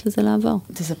נותנת לזה לעבור.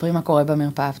 תספרי מה קורה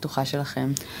במרפאה הפתוחה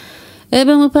שלכם.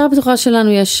 במרפאה הפתוחה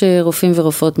שלנו יש רופאים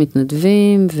ורופאות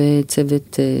מתנדבים,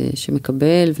 וצוות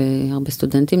שמקבל, והרבה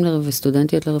סטודנטים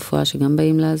וסטודנטיות לרפואה שגם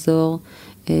באים לעזור,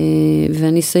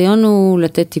 והניסיון הוא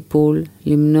לתת טיפול,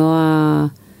 למנוע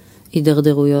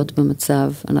הידרדרויות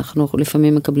במצב. אנחנו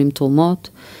לפעמים מקבלים תרומות,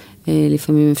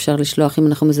 לפעמים אפשר לשלוח, אם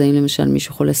אנחנו מזהים למשל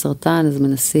מישהו חולה סרטן, אז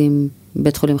מנסים,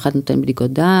 בית חולים אחד נותן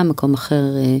בדיקות דם, מקום אחר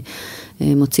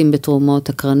מוצאים בתרומות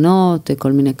הקרנות,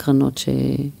 כל מיני קרנות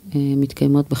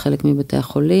שמתקיימות בחלק מבתי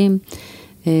החולים,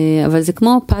 אבל זה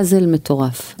כמו פאזל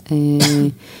מטורף.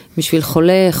 בשביל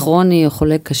חולה כרוני או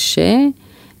חולה קשה,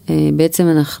 בעצם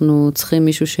אנחנו צריכים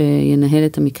מישהו שינהל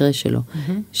את המקרה שלו,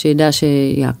 שידע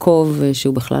שיעקב,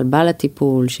 שהוא בכלל בא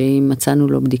לטיפול, שאם מצאנו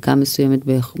לו בדיקה מסוימת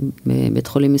בבית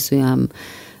חולים מסוים,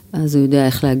 אז הוא יודע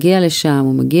איך להגיע לשם,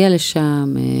 הוא מגיע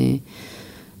לשם.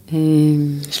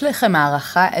 יש לכם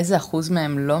הערכה איזה אחוז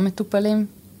מהם לא מטופלים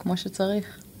כמו שצריך?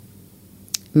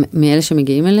 מאלה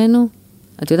שמגיעים אלינו?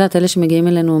 את יודעת, אלה שמגיעים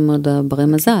אלינו הם מאוד ברי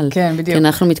מזל. כן, בדיוק. כי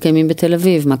אנחנו מתקיימים בתל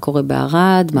אביב, מה קורה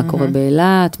בערד, מה קורה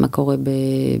באילת, מה קורה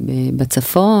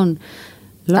בצפון.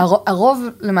 לא. הרוב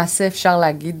למעשה אפשר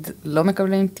להגיד לא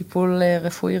מקבלים טיפול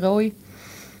רפואי ראוי?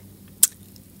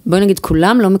 בואי נגיד,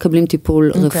 כולם לא מקבלים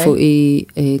טיפול רפואי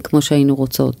כמו שהיינו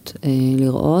רוצות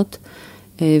לראות,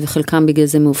 וחלקם בגלל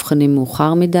זה מאובחנים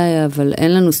מאוחר מדי, אבל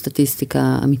אין לנו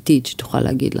סטטיסטיקה אמיתית שתוכל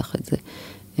להגיד לך את זה.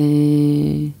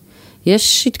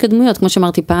 יש התקדמויות, כמו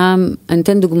שאמרתי פעם, אני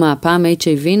אתן דוגמה, פעם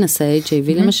HIV, נשא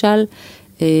HIV למשל,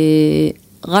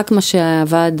 רק מה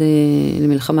שעבד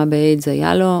למלחמה באיידס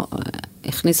היה לו,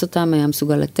 הכניס אותם, היה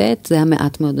מסוגל לתת, זה היה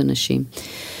מעט מאוד אנשים.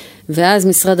 ואז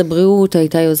משרד הבריאות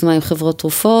הייתה יוזמה עם חברות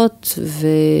תרופות,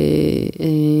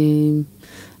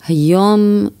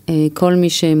 והיום כל מי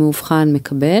שמאובחן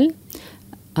מקבל,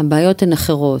 הבעיות הן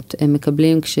אחרות, הם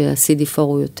מקבלים כשה-CD4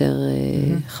 הוא יותר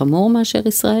חמור מאשר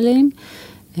ישראלים,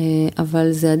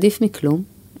 אבל זה עדיף מכלום,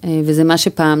 וזה מה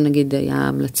שפעם נגיד היה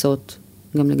המלצות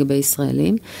גם לגבי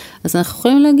ישראלים, אז אנחנו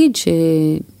יכולים להגיד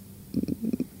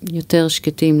שיותר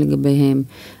שקטים לגביהם,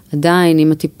 עדיין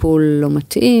אם הטיפול לא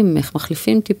מתאים, איך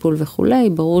מחליפים טיפול וכולי,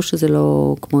 ברור שזה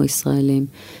לא כמו ישראלים,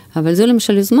 אבל זו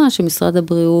למשל יוזמה שמשרד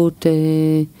הבריאות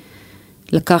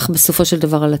לקח בסופו של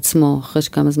דבר על עצמו, אחרי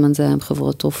שכמה זמן זה היה עם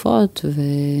חברות תרופות,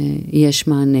 ויש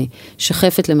מענה.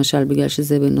 שחפת למשל, בגלל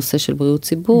שזה בנושא של בריאות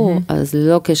ציבור, אז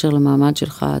ללא קשר למעמד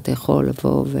שלך, אתה יכול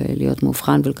לבוא ולהיות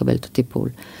מאובחן ולקבל את הטיפול.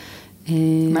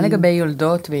 מה לגבי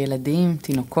יולדות וילדים,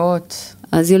 תינוקות?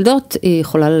 אז יולדות היא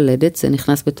יכולה ללדת, זה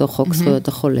נכנס בתוך חוק זכויות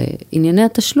החולה. ענייני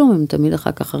התשלום הם תמיד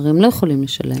אחר כך, הרי הם לא יכולים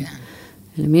לשלם.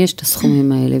 למי יש את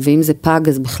הסכומים האלה? ואם זה פג,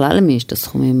 אז בכלל למי יש את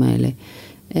הסכומים האלה?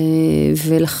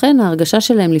 ולכן ההרגשה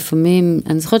שלהם לפעמים,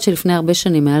 אני זוכרת שלפני הרבה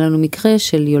שנים היה לנו מקרה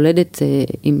של יולדת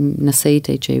עם נשאית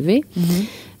HIV,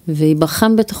 והיא ברחה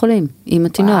מבית החולים עם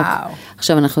התינוק.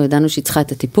 עכשיו אנחנו ידענו שהיא צריכה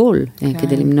את הטיפול,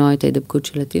 כדי למנוע את ההידבקות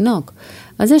של התינוק.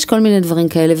 אז יש כל מיני דברים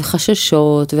כאלה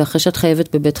וחששות, ואחרי שאת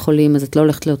חייבת בבית חולים, אז את לא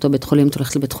הולכת לאותו בית חולים, את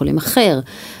הולכת לבית חולים אחר.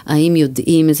 האם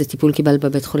יודעים איזה טיפול קיבלת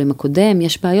בבית חולים הקודם?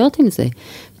 יש בעיות עם זה.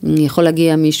 יכול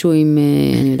להגיע מישהו עם,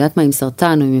 אני יודעת מה, עם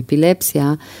סרטן או עם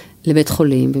אפילפסיה, לבית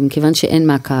חולים, ומכיוון שאין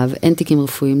מעקב, אין תיקים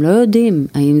רפואיים, לא יודעים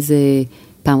האם זה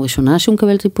פעם ראשונה שהוא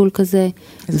מקבל טיפול כזה,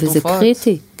 וזה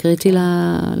קריטי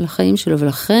לחיים שלו,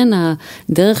 ולכן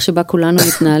הדרך שבה כולנו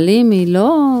מתנהלים היא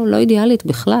לא אידיאלית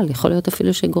בכלל, יכול להיות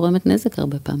אפילו שגורמת נזק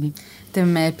הרבה פעמים.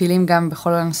 אתם פעילים גם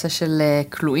בכל הנושא של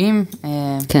כלואים.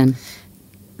 כן.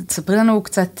 תספרי לנו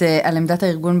קצת על עמדת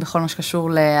הארגון בכל מה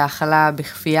שקשור להאכלה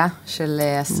בכפייה של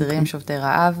אסירים שובתי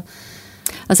רעב.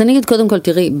 אז אני אגיד קודם כל,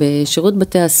 תראי, בשירות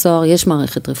בתי הסוהר יש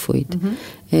מערכת רפואית,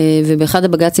 ובאחד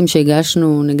הבג"צים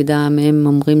שהגשנו נגדם, הם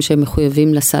אומרים שהם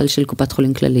מחויבים לסל של קופת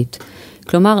חולים כללית.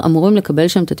 כלומר, אמורים לקבל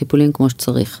שם את הטיפולים כמו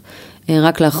שצריך.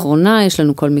 רק לאחרונה יש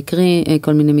לנו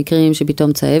כל מיני מקרים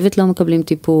שפתאום צהבת לא מקבלים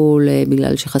טיפול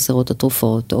בגלל שחסרות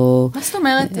התרופות. מה זאת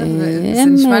אומרת? זה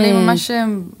נשמע לי ממש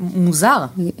מוזר.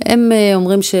 הם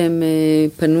אומרים שהם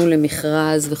פנו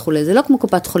למכרז וכו'. זה לא כמו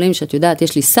קופת חולים שאת יודעת,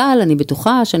 יש לי סל, אני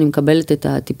בטוחה שאני מקבלת את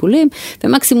הטיפולים,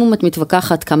 ומקסימום את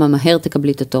מתווכחת כמה מהר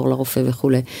תקבלי את התור לרופא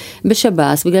וכו'.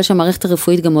 בשב"ס, בגלל שהמערכת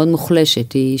הרפואית גם מאוד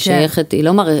מוחלשת, היא שייכת,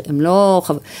 הם לא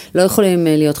יכולים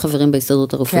להיות חברים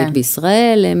בהסתדרות הרפואית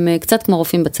בישראל, הם קצת כמו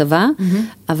רופאים בצבא,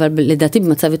 אבל לדעתי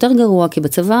במצב יותר גרוע, כי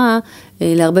בצבא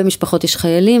להרבה משפחות יש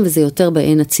חיילים, וזה יותר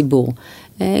בעין הציבור.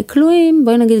 כלואים,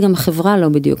 בואי נגיד גם החברה לא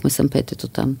בדיוק מסמפתת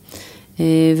אותם.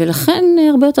 ולכן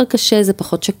הרבה יותר קשה, זה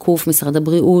פחות שקוף, משרד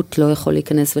הבריאות לא יכול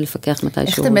להיכנס ולפקח מתי שהוא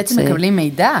רוצה. איך אתם בעצם מקבלים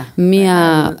מידע?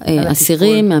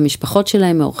 מהאסירים, מהמשפחות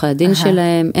שלהם, מעורכי הדין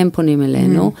שלהם, הם פונים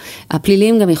אלינו.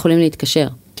 הפליליים גם יכולים להתקשר.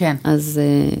 כן. אז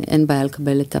אין בעיה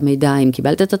לקבל את המידע, אם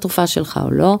קיבלת את התרופה שלך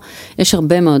או לא. יש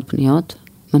הרבה מאוד פניות,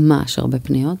 ממש הרבה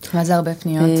פניות. מה זה הרבה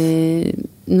פניות?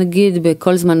 נגיד,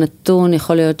 בכל זמן נתון,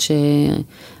 יכול להיות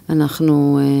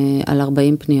שאנחנו על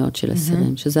 40 פניות של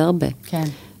אסירים, שזה הרבה. כן.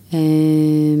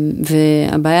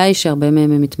 והבעיה היא שהרבה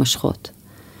מהם הם מתמשכות,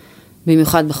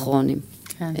 במיוחד בכרונים.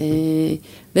 כן.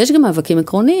 ויש גם מאבקים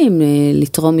עקרוניים,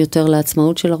 לתרום יותר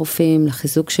לעצמאות של הרופאים,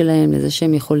 לחיזוק שלהם, לזה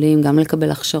שהם יכולים גם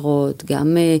לקבל הכשרות,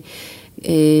 גם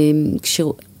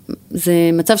זה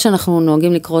מצב שאנחנו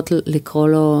נוהגים לקרוא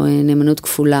לו נאמנות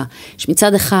כפולה.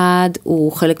 שמצד אחד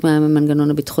הוא חלק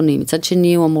מהמנגנון הביטחוני, מצד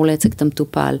שני הוא אמור לייצג את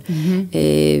המטופל.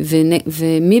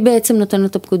 ומי בעצם נותן לו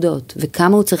את הפקודות?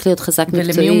 וכמה הוא צריך להיות חזק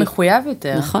מקצועי? ולמי הוא מחויב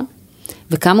יותר? נכון.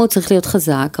 וכמה הוא צריך להיות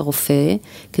חזק, הרופא,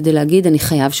 כדי להגיד, אני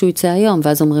חייב שהוא יצא היום,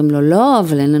 ואז אומרים לו, לא,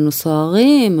 אבל אין לנו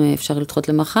סוהרים, אפשר לדחות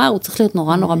למחר, הוא צריך להיות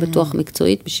נורא נורא בטוח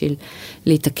מקצועית בשביל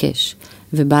להתעקש,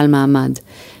 ובעל מעמד.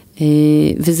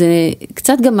 וזה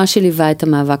קצת גם מה שליווה את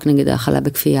המאבק נגד האכלה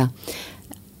בכפייה.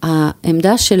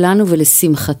 העמדה שלנו,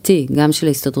 ולשמחתי, גם של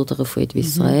ההסתדרות הרפואית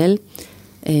בישראל,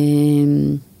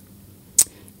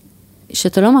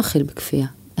 שאתה לא מאכיל בכפייה.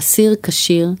 אסיר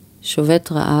כשיר,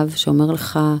 שובת רעב, שאומר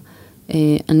לך,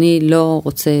 אני לא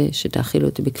רוצה שתאכילו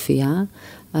אותי בכפייה,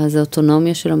 אז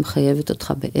האוטונומיה שלו מחייבת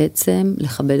אותך בעצם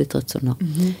לכבד את רצונו.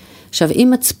 עכשיו, אם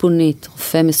מצפונית,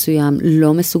 רופא מסוים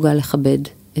לא מסוגל לכבד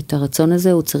את הרצון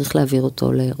הזה, הוא צריך להעביר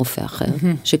אותו לרופא אחר,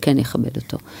 שכן יכבד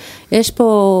אותו. יש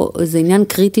פה, זה עניין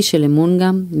קריטי של אמון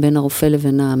גם, בין הרופא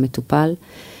לבין המטופל,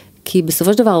 כי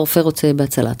בסופו של דבר הרופא רוצה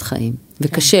בהצלת חיים,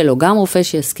 וקשה לו, גם רופא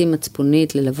שיסכים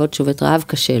מצפונית ללוות שובת רעב,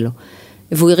 קשה לו.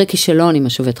 והוא יראה כישלון עם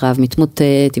השובת רעב,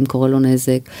 מתמוטט, אם קורא לו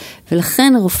נזק.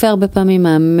 ולכן הרופא הרבה פעמים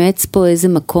מאמץ פה איזה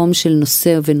מקום של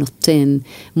נושא ונותן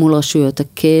מול רשויות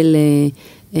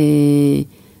הכלא,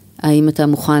 האם אתה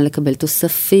מוכן לקבל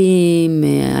תוספים,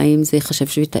 האם זה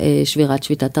יחשב שבירת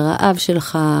שביתת הרעב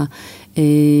שלך.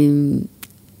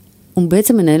 הוא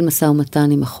בעצם מנהל משא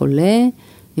ומתן עם החולה,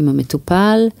 עם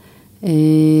המטופל,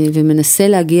 ומנסה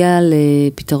להגיע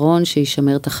לפתרון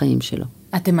שישמר את החיים שלו.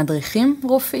 אתם מדריכים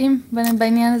רופאים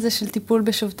בעניין הזה של טיפול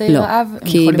בשובתי רעב? הם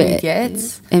יכולים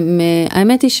להתייעץ?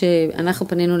 האמת היא שאנחנו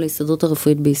פנינו להסתדרות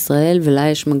הרפואית בישראל, ולה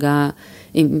יש מגע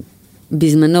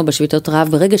בזמנו בשביתות רעב,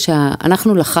 ברגע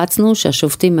שאנחנו לחצנו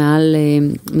שהשובתים מעל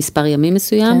מספר ימים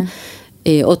מסוים,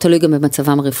 או תלוי גם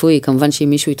במצבם הרפואי, כמובן שאם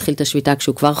מישהו התחיל את השביתה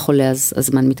כשהוא כבר חולה, אז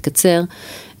הזמן מתקצר,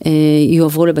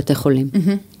 יועברו לבתי חולים,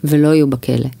 ולא יהיו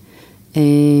בכלא.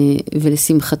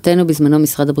 ולשמחתנו בזמנו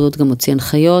משרד הבריאות גם הוציא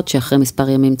הנחיות שאחרי מספר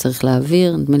ימים צריך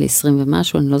להעביר, נדמה לי 20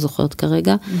 ומשהו, אני לא זוכרת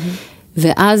כרגע,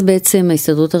 ואז בעצם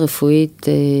ההסתדרות הרפואית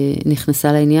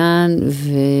נכנסה לעניין,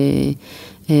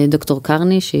 ודוקטור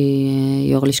קרני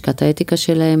שהיא יו"ר לשכת האתיקה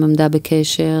שלהם עמדה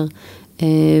בקשר,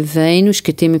 והיינו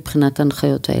שקטים מבחינת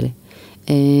ההנחיות האלה.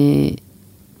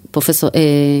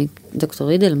 דוקטור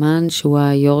אידלמן שהוא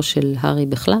היו"ר של הרי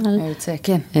בכלל, היוצא,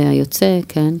 כן. היוצא,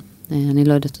 כן. אני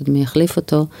לא יודעת עוד מי יחליף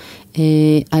אותו,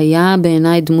 היה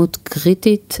בעיניי דמות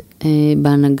קריטית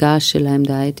בהנהגה של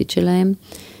העמדה האתית שלהם,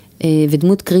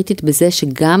 ודמות קריטית בזה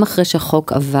שגם אחרי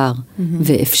שהחוק עבר,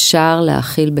 ואפשר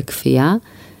להאכיל בכפייה,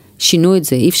 שינו את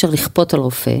זה, אי אפשר לכפות על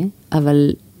רופא,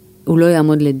 אבל הוא לא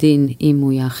יעמוד לדין אם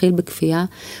הוא יאכיל בכפייה,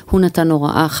 הוא נתן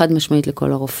הוראה חד משמעית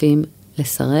לכל הרופאים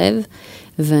לסרב,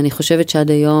 ואני חושבת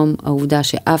שעד היום העובדה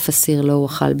שאף אסיר לא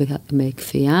אוכל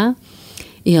בכפייה,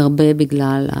 היא הרבה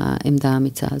בגלל העמדה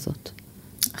האמיצה הזאת.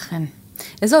 אכן.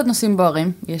 איזה עוד נושאים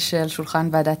בוערים יש על שולחן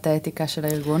ועדת האתיקה של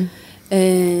הארגון?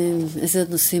 איזה עוד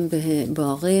נושאים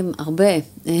בוערים? הרבה.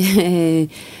 תני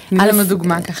לנו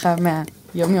דוגמה ככה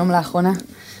מהיום יום לאחרונה.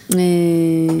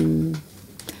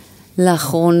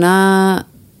 לאחרונה,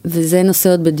 וזה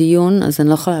נושא עוד בדיון, אז אני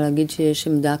לא יכולה להגיד שיש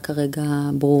עמדה כרגע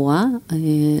ברורה,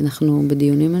 אנחנו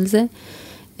בדיונים על זה.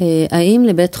 האם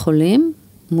לבית חולים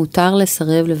מותר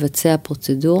לסרב לבצע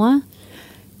פרוצדורה,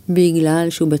 בגלל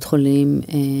שהוא בית חולים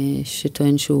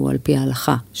שטוען שהוא על פי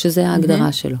ההלכה, שזה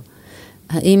ההגדרה שלו.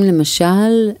 האם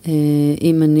למשל,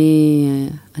 אם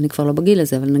אני כבר לא בגיל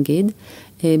הזה, אבל נגיד,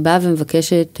 באה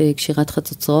ומבקשת קשירת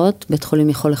חצוצרות, בית חולים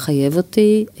יכול לחייב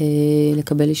אותי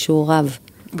לקבל אישור רב.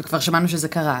 וכבר שמענו שזה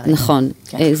קרה. נכון,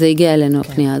 זה הגיע אלינו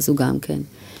הפנייה הזו גם כן.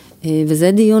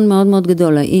 וזה דיון מאוד מאוד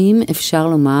גדול, האם אפשר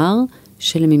לומר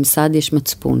שלממסד יש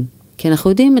מצפון? כי אנחנו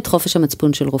יודעים את חופש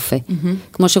המצפון של רופא.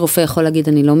 כמו שרופא יכול להגיד,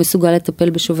 אני לא מסוגל לטפל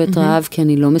בשובת רעב, כי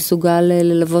אני לא מסוגל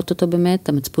ללוות אותו באמת,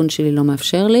 המצפון שלי לא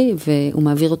מאפשר לי, והוא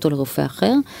מעביר אותו לרופא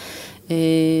אחר.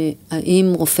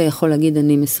 האם רופא יכול להגיד,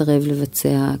 אני מסרב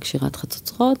לבצע קשירת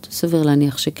חצוצרות? סביר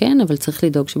להניח שכן, אבל צריך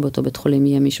לדאוג שבאותו בית חולים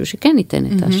יהיה מישהו שכן ייתן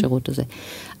את השירות הזה.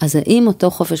 אז האם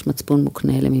אותו חופש מצפון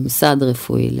מוקנה לממסד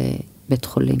רפואי לבית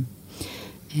חולים?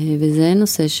 וזה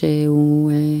נושא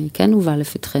שהוא כן הובא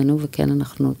לפתחנו, וכן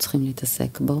אנחנו צריכים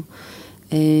להתעסק בו.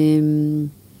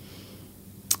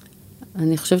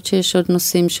 אני חושבת שיש עוד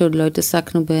נושאים שעוד לא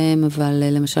התעסקנו בהם, אבל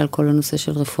למשל כל הנושא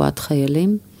של רפואת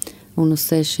חיילים, הוא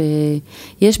נושא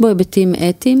שיש בו היבטים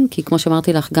אתיים, כי כמו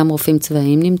שאמרתי לך, גם רופאים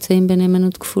צבאיים נמצאים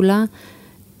בנאמנות כפולה,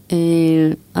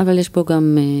 אבל יש בו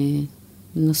גם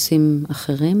נושאים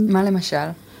אחרים. מה למשל?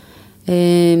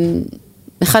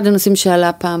 אחד הנושאים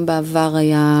שעלה פעם בעבר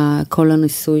היה כל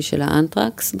הניסוי של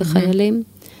האנטרקס בחיילים.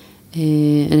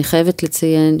 אני חייבת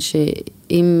לציין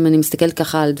שאם אני מסתכלת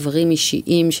ככה על דברים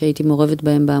אישיים שהייתי מעורבת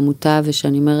בהם בעמותה,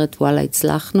 ושאני אומרת, וואלה,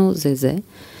 הצלחנו, זה.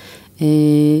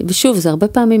 ושוב, זה הרבה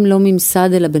פעמים לא ממסד,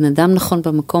 אלא בן אדם נכון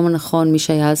במקום הנכון, מי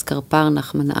שהיה אז קרפ"ר,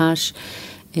 נחמן אש,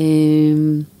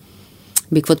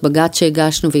 בעקבות בג"ץ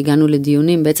שהגשנו והגענו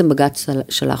לדיונים, בעצם בג"ץ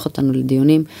שלח אותנו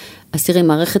לדיונים, אז תראי,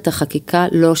 מערכת החקיקה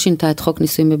לא שינתה את חוק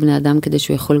נישואים בבני אדם, כדי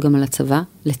שהוא יכול גם על הצבא,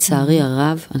 לצערי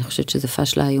הרב, אני חושבת שזה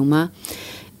פשלה איומה,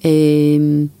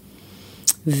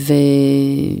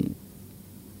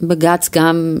 ובג"ץ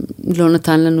גם לא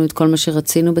נתן לנו את כל מה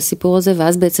שרצינו בסיפור הזה,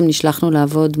 ואז בעצם נשלחנו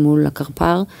לעבוד מול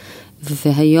הקרפ"ר,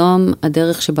 והיום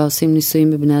הדרך שבה עושים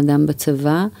נישואים בבני אדם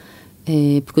בצבא,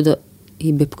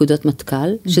 היא בפקודות מטכ"ל,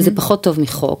 שזה פחות טוב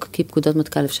מחוק, כי פקודות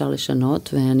מטכ"ל אפשר לשנות,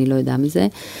 ואני לא יודע מזה,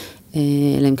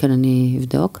 אלא אם כן אני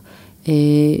אבדוק,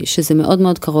 שזה מאוד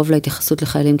מאוד קרוב להתייחסות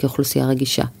לחיילים כאוכלוסייה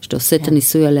רגישה, שאתה עושה את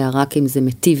הניסוי עליה רק אם זה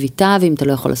מטיב איתה, ואם אתה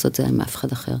לא יכול לעשות זה עם אף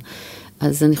אחד אחר.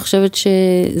 אז אני חושבת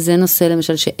שזה נושא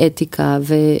למשל שאתיקה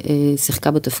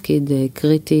ושיחקה בתפקיד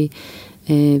קריטי,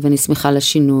 ואני שמחה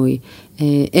לשינוי.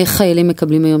 איך חיילים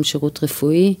מקבלים היום שירות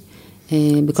רפואי?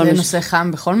 זה נושא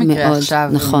חם בכל מקרה מאוד, עכשיו,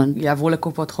 נכון. יעברו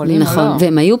לקופות חולים נכון, או לא?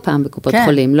 והם היו פעם בקופות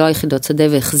חולים, לא היחידות שדה,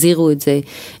 והחזירו את זה,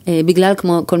 בגלל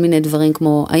כמו, כל מיני דברים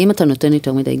כמו, האם אתה נותן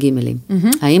יותר מדי גימלים?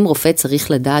 האם רופא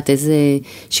צריך לדעת איזה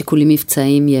שיקולים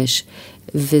מבצעיים יש?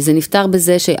 וזה נפטר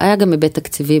בזה שהיה גם היבט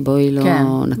תקציבי, בואי לא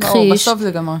נכחיש. בסוף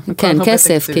זה גם כן,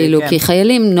 כסף, כאילו, כי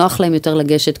חיילים נוח להם יותר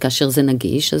לגשת כאשר זה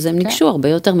נגיש, אז הם ניגשו הרבה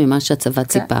יותר ממה שהצבא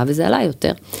ציפה, וזה עלה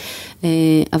יותר.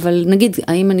 אבל נגיד,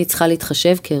 האם אני צריכה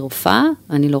להתחשב כרופאה,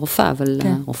 אני לא רופאה, אבל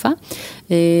רופאה,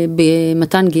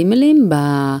 במתן גימלים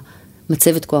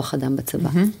במצבת כוח אדם בצבא.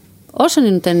 או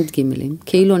שאני נותנת גימלים,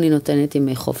 כאילו אני נותנת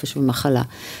ימי חופש ומחלה.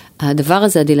 הדבר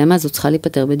הזה, הדילמה הזו צריכה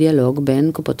להיפטר בדיאלוג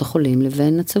בין קופות החולים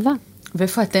לבין הצבא.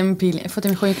 ואיפה אתם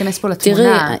יכולים להיכנס פה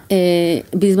לתמונה? תראי,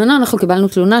 בזמנו אנחנו קיבלנו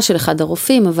תלונה של אחד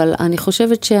הרופאים, אבל אני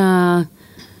חושבת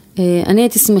אני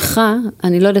הייתי שמחה,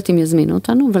 אני לא יודעת אם יזמינו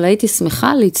אותנו, אבל הייתי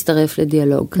שמחה להצטרף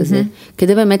לדיאלוג כזה,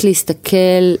 כדי באמת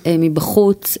להסתכל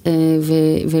מבחוץ,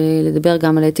 ולדבר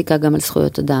גם על אתיקה, גם על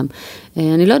זכויות אדם.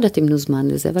 אני לא יודעת אם נוזמן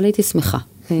לזה, אבל הייתי שמחה.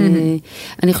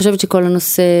 אני חושבת שכל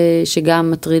הנושא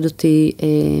שגם מטריד אותי,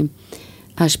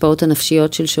 ההשפעות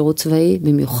הנפשיות של שירות צבאי,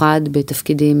 במיוחד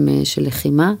בתפקידים של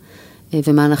לחימה,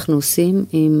 ומה אנחנו עושים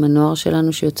עם הנוער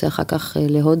שלנו שיוצא אחר כך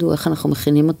להודו, איך אנחנו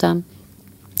מכינים אותם.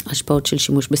 השפעות של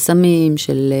שימוש בסמים,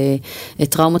 של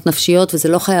טראומות נפשיות, וזה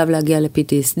לא חייב להגיע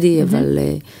ל-PTSD, אבל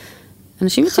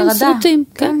אנשים יוצאים סרוטים.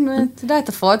 כן, אתה יודע,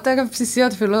 הפרעות אגב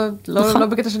בסיסיות, אפילו לא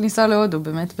בקטע של ניסה להודו,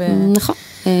 באמת. נכון,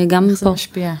 גם פה. איך זה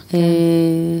משפיע.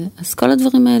 אז כל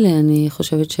הדברים האלה, אני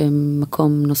חושבת שהם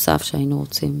מקום נוסף שהיינו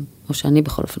רוצים, או שאני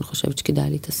בכל אופן חושבת שכדאי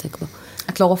להתעסק בו.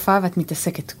 את לא רופאה ואת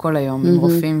מתעסקת כל היום עם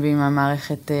רופאים ועם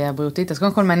המערכת הבריאותית, אז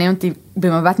קודם כל מעניין אותי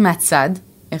במבט מהצד,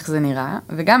 איך זה נראה,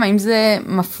 וגם האם זה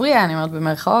מפריע, אני אומרת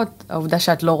במרכאות, העובדה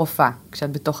שאת לא רופאה,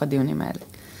 כשאת בתוך הדיונים האלה.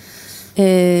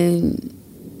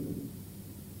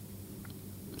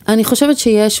 אני חושבת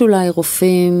שיש אולי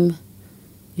רופאים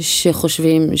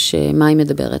שחושבים שמה היא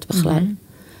מדברת בכלל.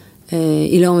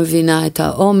 היא לא מבינה את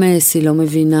העומס, היא לא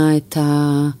מבינה את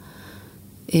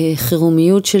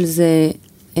החירומיות של זה,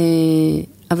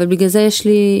 אבל בגלל זה יש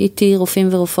לי איתי רופאים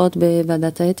ורופאות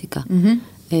בוועדת האתיקה.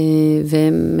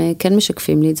 והם כן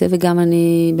משקפים לי את זה, וגם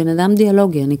אני בן אדם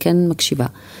דיאלוגי, אני כן מקשיבה.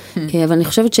 אבל אני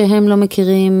חושבת שהם לא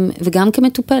מכירים, וגם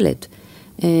כמטופלת.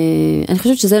 אני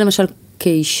חושבת שזה למשל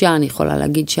כאישה, אני יכולה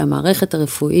להגיד שהמערכת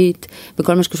הרפואית,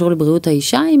 בכל מה שקשור לבריאות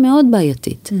האישה, היא מאוד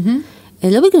בעייתית.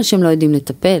 לא בגלל שהם לא יודעים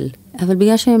לטפל, אבל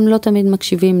בגלל שהם לא תמיד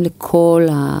מקשיבים לכל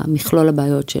המכלול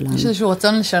הבעיות שלנו. יש איזשהו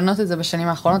רצון לשנות את זה בשנים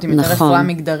האחרונות, עם יותר רפואה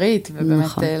מגדרית,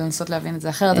 ובאמת לנסות להבין את זה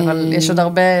אחרת, אבל יש עוד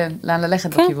הרבה לאן ללכת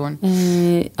בכיוון.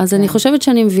 אז אני חושבת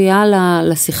שאני מביאה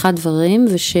לשיחה דברים,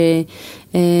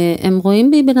 ושהם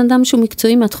רואים בי בן אדם שהוא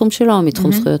מקצועי מהתחום שלו,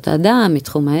 מתחום זכויות האדם,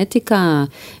 מתחום האתיקה,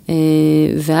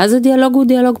 ואז הדיאלוג הוא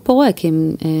דיאלוג פורה, כי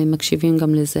הם מקשיבים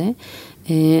גם לזה.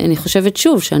 אני חושבת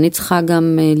שוב שאני צריכה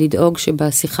גם לדאוג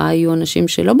שבשיחה יהיו אנשים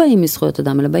שלא באים מזכויות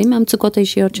אדם, אלא באים מהמצוקות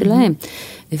האישיות שלהם.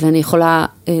 ואני יכולה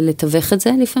לתווך את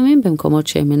זה לפעמים במקומות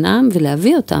שהם אינם,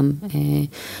 ולהביא אותם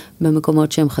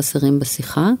במקומות שהם חסרים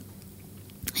בשיחה.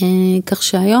 כך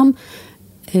שהיום,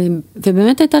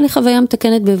 ובאמת הייתה לי חוויה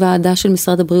מתקנת בוועדה של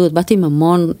משרד הבריאות, באתי עם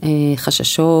המון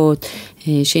חששות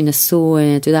שינסו,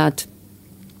 את יודעת,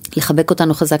 לחבק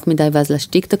אותנו חזק מדי, ואז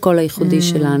להשתיק את הקול הייחודי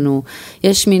שלנו.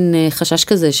 יש מין חשש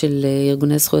כזה של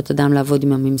ארגוני זכויות אדם לעבוד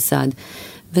עם הממסד.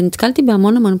 ונתקלתי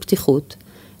בהמון המון פתיחות,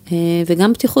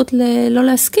 וגם פתיחות לא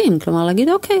להסכים, כלומר להגיד,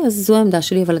 אוקיי, אז זו העמדה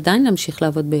שלי, אבל עדיין להמשיך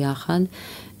לעבוד ביחד.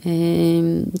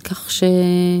 כך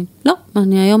שלא,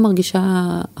 אני היום מרגישה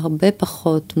הרבה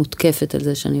פחות מותקפת על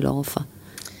זה שאני לא רופאה.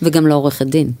 וגם לא עורכת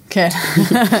דין. כן.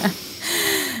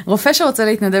 רופא שרוצה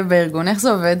להתנדב בארגון, איך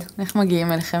זה עובד? איך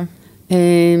מגיעים אליכם?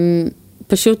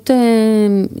 פשוט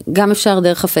גם אפשר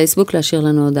דרך הפייסבוק להשאיר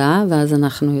לנו הודעה, ואז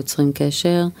אנחנו יוצרים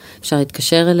קשר, אפשר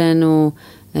להתקשר אלינו,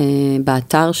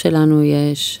 באתר שלנו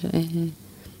יש.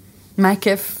 מה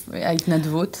היקף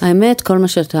ההתנדבות? האמת, כל מה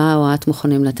שאתה או את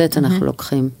מוכנים לתת, אנחנו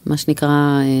לוקחים. מה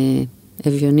שנקרא,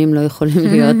 אביונים לא יכולים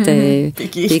להיות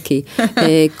פיקי.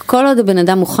 כל עוד הבן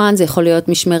אדם מוכן, זה יכול להיות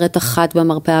משמרת אחת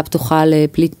במרפאה הפתוחה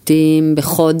לפליטים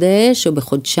בחודש או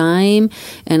בחודשיים.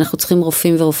 אנחנו צריכים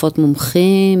רופאים ורופאות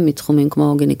מומחים, מתחומים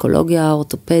כמו גינקולוגיה,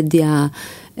 אורתופדיה,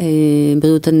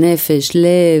 בריאות הנפש,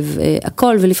 לב,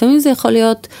 הכל, ולפעמים זה יכול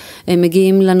להיות,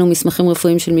 מגיעים לנו מסמכים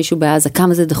רפואיים של מישהו בעזה,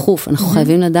 כמה זה דחוף, אנחנו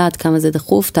חייבים לדעת כמה זה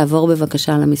דחוף, תעבור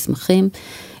בבקשה למסמכים,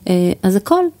 אז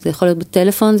הכל, זה יכול להיות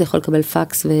בטלפון, זה יכול לקבל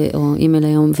פקס או אימייל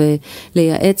היום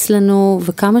ולייעץ לנו,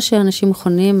 וכמה שאנשים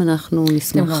מוכנים, אנחנו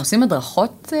נשמח. אתם גם עושים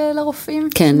הדרכות לרופאים?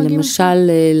 כן, למשל,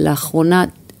 לאחרונה,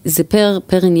 זה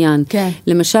פר עניין. כן.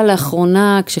 למשל,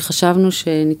 לאחרונה, כשחשבנו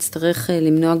שנצטרך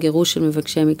למנוע גירוש של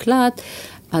מבקשי מקלט,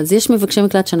 אז יש מבקשי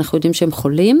מקלט שאנחנו יודעים שהם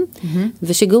חולים,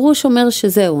 ושגירוש אומר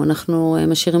שזהו, אנחנו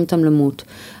משאירים אותם למות.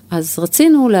 אז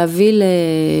רצינו להביא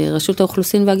לרשות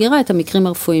האוכלוסין וההגירה את המקרים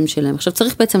הרפואיים שלהם. עכשיו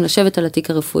צריך בעצם לשבת על התיק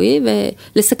הרפואי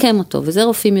ולסכם אותו, וזה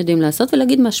רופאים יודעים לעשות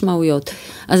ולהגיד משמעויות.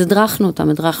 אז הדרכנו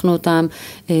אותם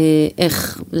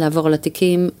איך לעבור על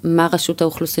התיקים, מה רשות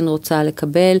האוכלוסין רוצה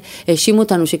לקבל, האשימו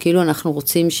אותנו שכאילו אנחנו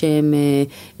רוצים שהם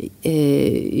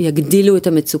יגדילו את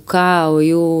המצוקה,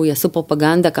 או יעשו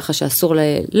פרופגנדה ככה שאסור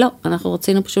לא, אנחנו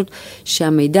רצינו פשוט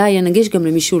שהמידע יהיה נגיש גם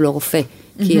למישהו לא רופא.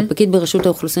 כי הפקיד ברשות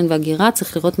האוכלוסין וההגירה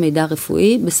צריך לראות מידע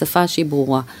רפואי בשפה שהיא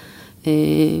ברורה.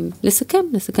 לסכם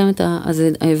אז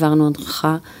העברנו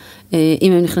הדרכה.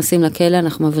 אם הם נכנסים לכלא,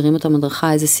 אנחנו מעבירים אותם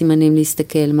הדרכה, איזה סימנים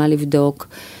להסתכל, מה לבדוק.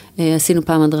 עשינו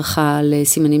פעם הדרכה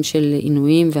לסימנים של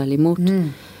עינויים ואלימות.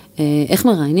 איך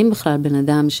מראיינים בכלל בן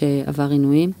אדם שעבר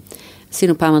עינויים.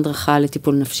 עשינו פעם הדרכה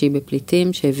לטיפול נפשי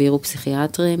בפליטים, שהעבירו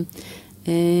פסיכיאטרים.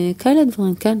 כאלה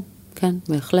דברים, כן,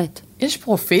 בהחלט. יש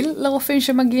פרופיל לרופאים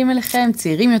שמגיעים אליכם,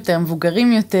 צעירים יותר,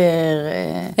 מבוגרים יותר?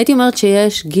 הייתי אומרת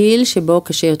שיש גיל שבו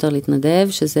קשה יותר להתנדב,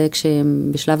 שזה כשהם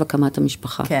בשלב הקמת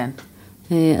המשפחה. כן.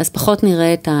 אז פחות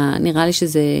נראה לי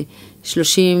שזה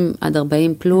 30 עד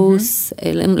 40 פלוס,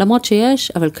 למרות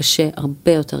שיש, אבל קשה,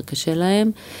 הרבה יותר קשה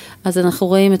להם. אז אנחנו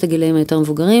רואים את הגילאים היותר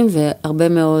מבוגרים, והרבה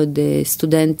מאוד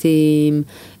סטודנטים,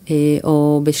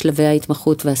 או בשלבי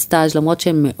ההתמחות והסטאז', למרות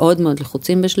שהם מאוד מאוד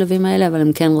לחוצים בשלבים האלה, אבל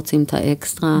הם כן רוצים את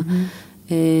האקסטרה.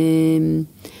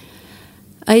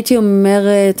 הייתי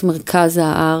אומרת מרכז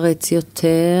הארץ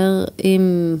יותר,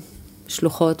 עם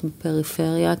שלוחות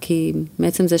בפריפריה, כי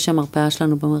בעצם זה שהמרפאה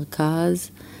שלנו במרכז,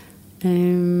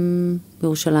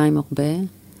 בירושלים הרבה.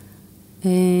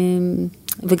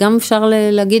 וגם אפשר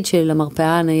להגיד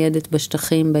שלמרפאה הניידת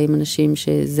בשטחים באים אנשים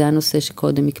שזה הנושא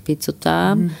שקודם הקפיץ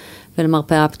אותם,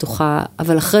 ולמרפאה הפתוחה,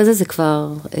 אבל אחרי זה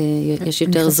כבר יש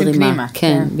יותר זרימה. פנימה,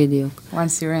 כן, בדיוק. once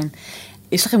you're in.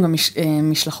 יש לכם גם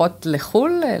משלחות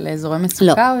לחול, לאזורי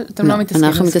מצוקה? לא, אתם לא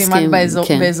מתעסקים רק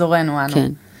באזורנו, אנו.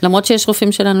 כן. למרות שיש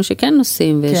רופאים שלנו שכן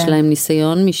נוסעים, ויש להם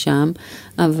ניסיון משם,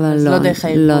 אבל לא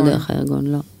דרך הארגון,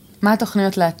 לא. מה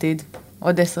התוכניות לעתיד?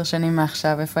 עוד 10 שנים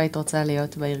מעכשיו, איפה היית רוצה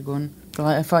להיות בארגון?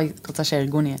 כלומר, איפה היית רוצה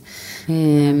שהארגון יהיה?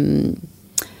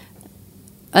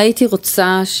 הייתי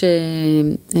רוצה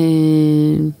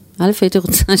הייתי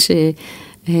רוצה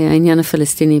שהעניין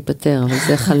הפלסטיני ייפטר, אבל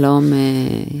זה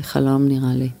חלום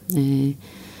נראה לי.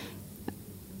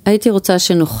 הייתי רוצה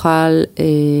שנוכל,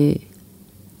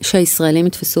 שהישראלים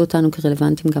יתפסו אותנו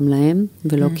כרלוונטיים גם להם,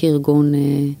 ולא כארגון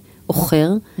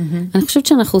אוחר. אני חושבת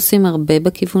שאנחנו עושים הרבה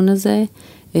בכיוון הזה,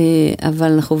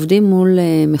 אבל אנחנו עובדים מול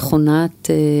מכונת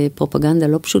פרופגנדה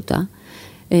לא פשוטה,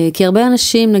 כי הרבה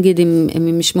אנשים, נגיד, אם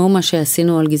הם ישמעו מה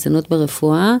שעשינו על גזענות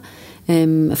ברפואה,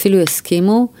 הם אפילו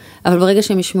יסכימו, אבל ברגע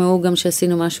שהם ישמעו גם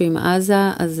שעשינו משהו עם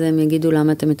עזה, אז הם יגידו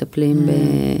למה אתם מטפלים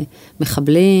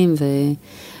במחבלים,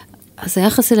 אז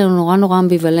היחס אלינו נורא נורא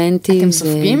אמביוולנטי. אתם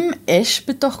סופגים אש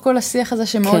בתוך כל השיח הזה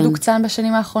שמאוד הוקצן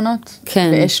בשנים האחרונות?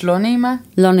 כן. ואש לא נעימה?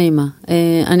 לא נעימה.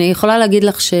 אני יכולה להגיד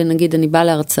לך שנגיד אני באה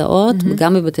להרצאות,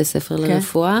 גם בבתי ספר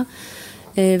לרפואה,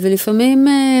 ולפעמים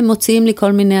מוציאים לי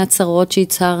כל מיני הצהרות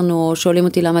שהצהרנו, או שואלים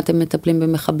אותי למה אתם מטפלים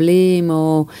במחבלים,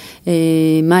 או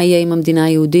מה יהיה עם המדינה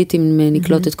היהודית אם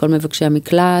נקלוט את כל מבקשי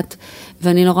המקלט,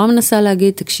 ואני נורא מנסה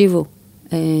להגיד, תקשיבו,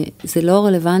 זה לא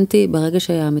רלוונטי ברגע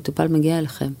שהמטופל מגיע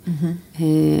אליכם.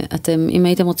 אתם, אם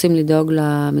הייתם רוצים לדאוג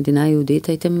למדינה היהודית,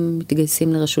 הייתם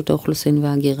מתגייסים לרשות האוכלוסין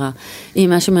וההגירה. אם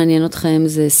מה שמעניין אתכם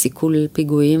זה סיכול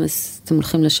פיגועים, אז אתם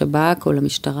הולכים לשב"כ או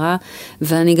למשטרה,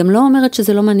 ואני גם לא אומרת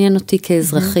שזה לא מעניין אותי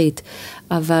כאזרחית,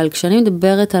 אבל כשאני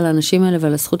מדברת על האנשים האלה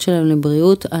ועל הזכות שלהם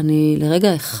לבריאות, אני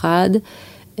לרגע אחד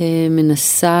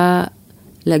מנסה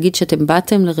להגיד שאתם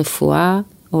באתם לרפואה,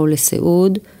 או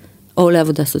לסיעוד, או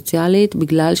לעבודה סוציאלית,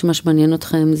 בגלל שמה שמעניין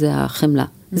אתכם זה החמלה.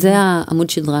 זה העמוד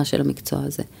שדרה של המקצוע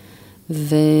הזה.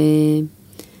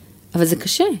 אבל זה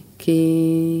קשה,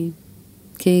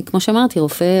 כי כמו שאמרתי,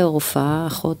 רופא או רופאה,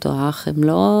 אחות או אח, הם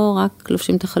לא רק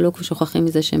לובשים את החלוק ושוכחים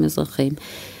מזה שהם אזרחים.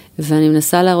 ואני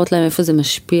מנסה להראות להם איפה זה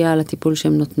משפיע על הטיפול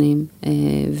שהם נותנים,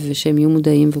 ושהם יהיו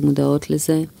מודעים ומודעות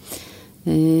לזה.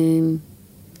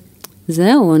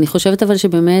 זהו, אני חושבת אבל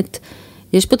שבאמת,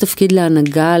 יש פה תפקיד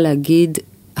להנהגה, להגיד,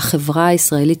 החברה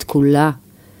הישראלית כולה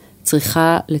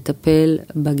צריכה לטפל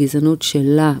בגזענות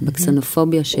שלה,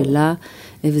 בקסנופוביה שלה,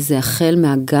 וזה החל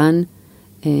מהגן,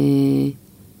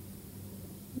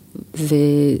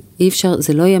 ואי אפשר,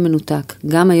 זה לא יהיה מנותק.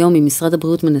 גם היום, אם משרד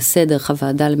הבריאות מנסה דרך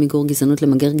הוועדה למיגור גזענות,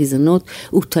 למגר גזענות,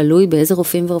 הוא תלוי באיזה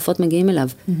רופאים ורופאות מגיעים אליו.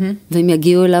 והם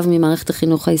יגיעו אליו ממערכת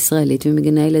החינוך הישראלית,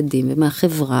 ומגני הילדים,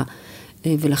 ומהחברה.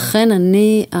 ולכן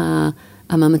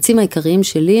המאמצים העיקריים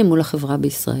שלי הם מול החברה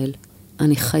בישראל.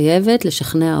 אני חייבת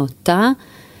לשכנע אותה,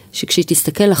 שכשהיא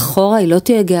תסתכל אחורה, היא לא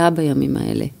תהיה גאה בימים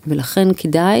האלה. ולכן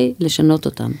כדאי לשנות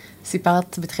אותם.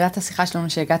 סיפרת בתחילת השיחה שלנו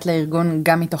שהגעת לארגון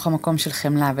גם מתוך המקום של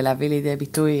חמלה, ולהביא לידי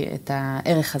ביטוי את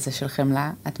הערך הזה של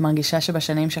חמלה. את מרגישה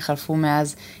שבשנים שחלפו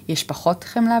מאז יש פחות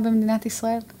חמלה במדינת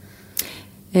ישראל?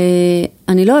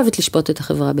 אני לא אוהבת לשפוט את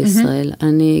החברה בישראל.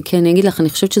 כי אני אגיד לך, אני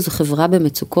חושבת שזו חברה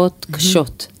במצוקות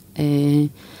קשות.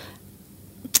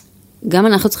 גם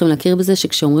אנחנו צריכים להכיר בזה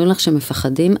שכשאומרים לך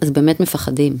שמפחדים, אז באמת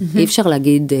מפחדים. אי אפשר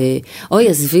להגיד, אוי,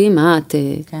 עזבי, מה את...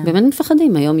 באמת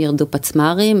מפחדים. היום ירדו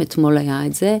פצמרים, אתמול היה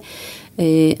את זה.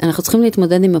 אנחנו צריכים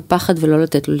להתמודד עם הפחד ולא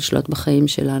לתת לו לשלוט בחיים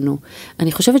שלנו.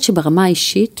 אני חושבת שברמה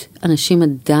האישית, אנשים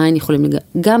עדיין יכולים...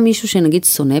 גם מישהו שנגיד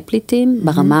שונא פליטים,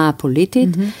 ברמה הפוליטית,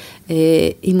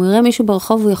 אם הוא יראה מישהו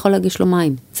ברחוב, הוא יכול להגיש לו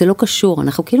מים. זה לא קשור.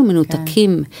 אנחנו כאילו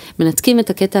מנתקים את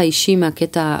הקטע האישי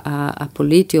מהקטע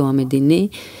הפוליטי או המדיני.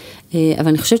 אבל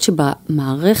אני חושבת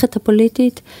שבמערכת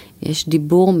הפוליטית יש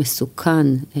דיבור מסוכן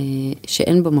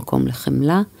שאין בו מקום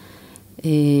לחמלה.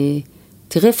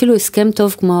 תראה אפילו הסכם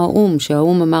טוב כמו האום,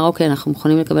 שהאום אמר, אוקיי, אנחנו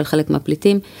מוכנים לקבל חלק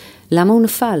מהפליטים, למה הוא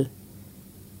נפל?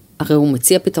 הרי הוא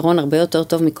מציע פתרון הרבה יותר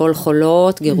טוב מכל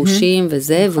חולות, גירושים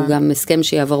וזה, והוא גם הסכם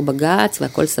שיעבור בגץ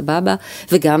והכל סבבה,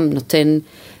 וגם נותן,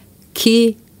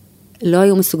 כי לא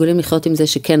היו מסוגלים לחיות עם זה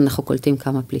שכן אנחנו קולטים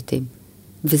כמה פליטים.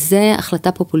 וזה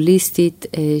החלטה פופוליסטית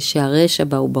שהרשע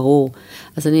בה הוא ברור.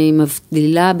 אז אני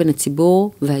מבדילה בין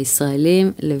הציבור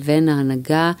והישראלים לבין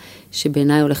ההנהגה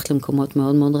שבעיניי הולכת למקומות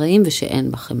מאוד מאוד רעים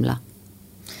ושאין בה חמלה.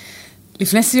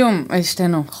 לפני סיום,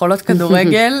 שתינו, חולות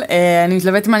כדורגל, אני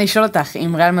מתלבט מה לשאול אותך,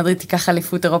 אם ריאל מדריד תיקח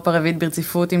אליפות אירופה רביעית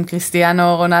ברציפות, אם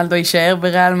קריסטיאנו רונלדו יישאר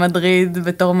בריאל מדריד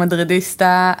בתור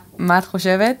מדרידיסטה, מה את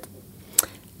חושבת?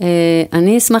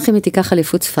 אני אשמח אם היא תיקח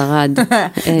אליפות ספרד.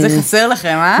 זה חסר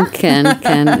לכם, כן,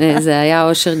 כן, זה היה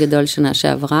אושר גדול שנה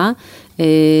שעברה,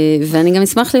 ואני גם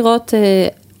אשמח לראות,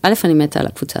 א', אני מתה על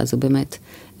הקבוצה הזו באמת,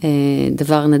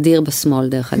 דבר נדיר בשמאל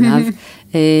דרך אגב,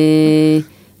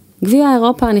 גביע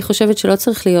אירופה אני חושבת שלא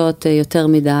צריך להיות יותר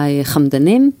מדי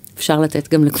חמדנים, אפשר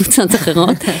לתת גם לקבוצות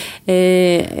אחרות.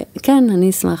 כן, אני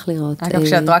אשמח לראות. אגב,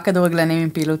 כשאת רואה כדורגלנים עם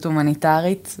פעילות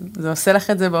הומניטרית, זה עושה לך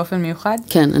את זה באופן מיוחד?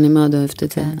 כן, אני מאוד אוהבת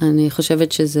את זה. אני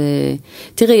חושבת שזה...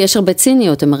 תראי, יש הרבה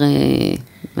ציניות, הם הרי...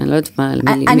 אני לא יודעת מה,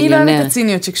 מיליונר. אני לא אוהבת את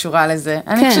הציניות שקשורה לזה.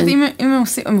 אני חושבת, אם הם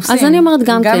עושים... אז אני אומרת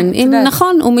גם כן,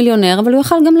 נכון, הוא מיליונר, אבל הוא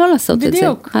יוכל גם לא לעשות את זה.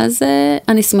 בדיוק. אז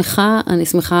אני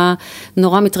שמחה,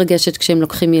 נורא מתרגשת כשהם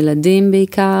לוקחים ילדים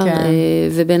בעיקר,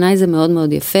 ובעיניי זה מאוד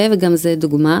מאוד יפה, וגם זה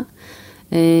דוגמה.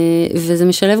 וזה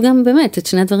משלב גם באמת את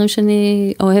שני הדברים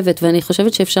שאני אוהבת, ואני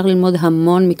חושבת שאפשר ללמוד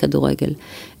המון מכדורגל,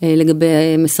 לגבי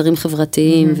מסרים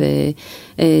חברתיים,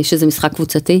 שזה משחק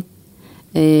קבוצתי,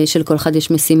 של כל אחד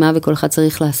יש משימה וכל אחד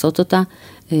צריך לעשות אותה,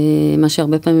 מה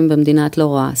שהרבה פעמים במדינה את לא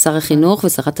רואה, שר החינוך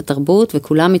ושרת התרבות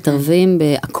וכולם מתערבים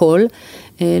בהכל,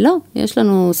 לא, יש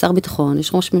לנו שר ביטחון,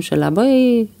 יש ראש ממשלה,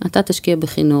 בואי, אתה תשקיע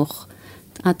בחינוך,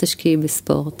 את תשקיע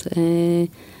בספורט,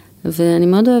 ואני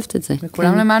מאוד אוהבת את זה.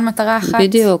 וכולם למען מטרה אחת.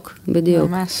 בדיוק, בדיוק.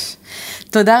 ממש.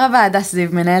 תודה רבה, הדס זיו,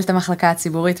 מנהלת המחלקה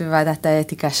הציבורית וועדת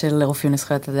האתיקה של רופאים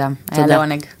לזכויות אדם. היה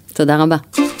לעונג. תודה רבה.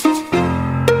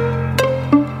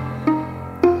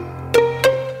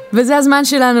 וזה הזמן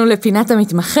שלנו לפינת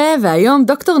המתמחה, והיום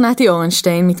דוקטור נתי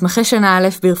אורנשטיין, מתמחה שנה א'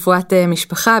 ברפואת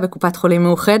משפחה בקופת חולים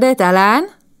מאוחדת. אהלן?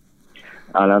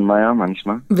 אהלן, מאיה, מה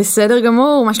נשמע? בסדר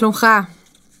גמור, מה שלומך?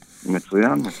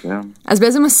 מצוין, מצוין. אז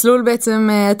באיזה מסלול בעצם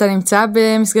אתה נמצא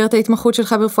במסגרת ההתמחות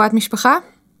שלך ברפואת משפחה?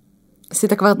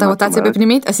 עשית כבר את הרוטציה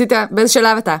בפנימית? עשית, באיזה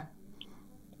שלב אתה?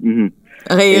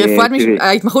 הרי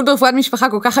ההתמחות ברפואת משפחה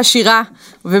כל כך עשירה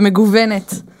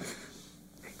ומגוונת.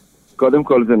 קודם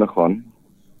כל זה נכון.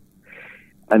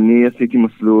 אני עשיתי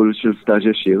מסלול של סטאז'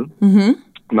 ישיר,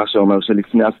 מה שאומר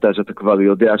שלפני הסטאז' אתה כבר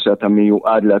יודע שאתה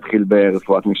מיועד להתחיל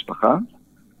ברפואת משפחה.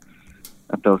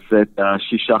 אתה עושה את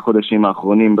 6 חודשים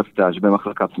האחרונים בסטאז'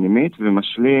 במחלקה פנימית,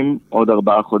 ומשלים עוד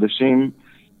 4 חודשים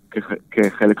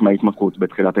כחלק מההתמחות,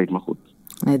 בתחילת ההתמחות.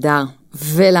 נהדר.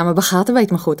 ולמה בחרת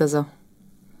בהתמחות הזו?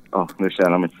 זו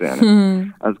שאלה מצוינת.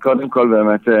 אז קודם כל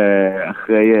באמת,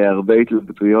 אחרי הרבה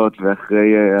התלבטויות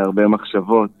ואחרי הרבה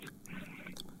מחשבות,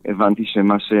 הבנתי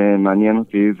שמה שמעניין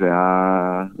אותי זה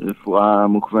הרפואה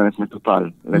מוכוונת מטופל,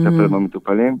 לטפל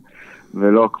במטופלים,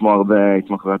 ולא כמו הרבה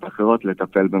התמחויות אחרות,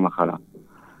 לטפל במחלה.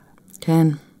 כן.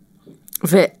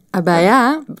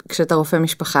 והבעיה, כשאתה רופא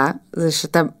משפחה, זה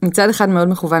שאתה מצד אחד מאוד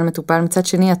מכוון מטופל, מצד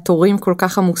שני התורים כל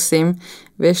כך עמוסים,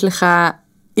 ויש לך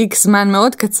איקס זמן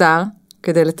מאוד קצר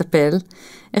כדי לטפל.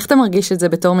 איך אתה מרגיש את זה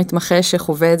בתור מתמחה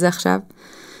שחווה את זה עכשיו?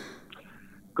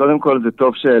 קודם כל זה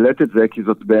טוב שהעלית את זה, כי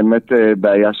זאת באמת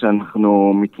בעיה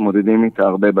שאנחנו מתמודדים איתה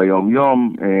הרבה ביום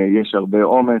יום, יש הרבה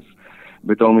עומס.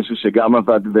 בתור מישהו שגם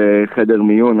עבד בחדר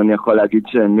מיון, אני יכול להגיד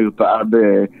שמרפאה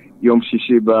ביום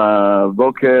שישי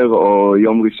בבוקר או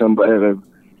יום ראשון בערב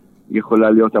יכולה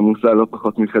להיות עמוסה לא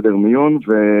פחות מחדר מיון,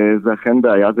 וזה אכן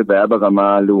בעיה, זה בעיה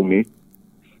ברמה הלאומית.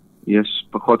 יש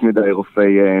פחות מדי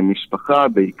רופאי משפחה,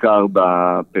 בעיקר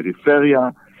בפריפריה.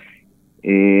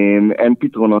 אין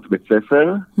פתרונות בית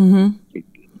ספר.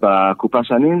 בקופה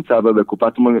שאני נמצא בה,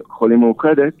 בקופת חולים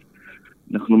מאוחדת,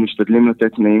 אנחנו משתדלים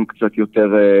לתת תנאים קצת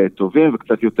יותר טובים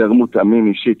וקצת יותר מותאמים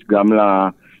אישית גם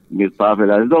למרפאה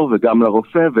ולאזור וגם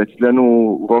לרופא, ואצלנו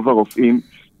רוב הרופאים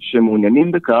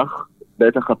שמעוניינים בכך,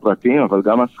 בטח הפרטיים אבל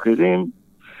גם השכירים,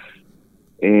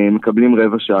 מקבלים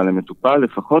 15 שעה למטופל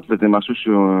לפחות, וזה משהו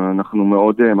שאנחנו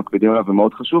מאוד מקפידים עליו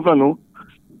ומאוד חשוב לנו.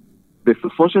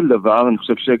 בסופו של דבר, אני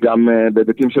חושב שגם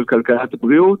בהיבטים של כלכלת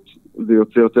הבריאות, זה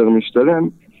יוצא יותר משתלם,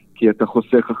 כי אתה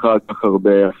חוסך אחר כך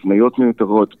הרבה הפניות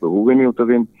מיותרות, ברורים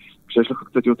מיותרים, כשיש לך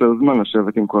קצת יותר זמן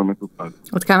לשבת עם כל מטופל.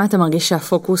 עוד כמה אתה מרגיש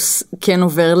שהפוקוס כן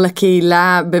עובר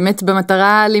לקהילה, באמת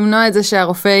במטרה למנוע את זה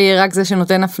שהרופא יהיה רק זה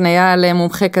שנותן הפניה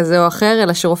למומחה כזה או אחר,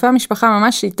 אלא שרופא המשפחה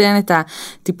ממש ייתן את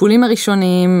הטיפולים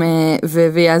הראשוניים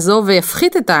ויעזור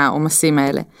ויפחית את העומסים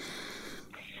האלה.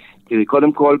 תראי,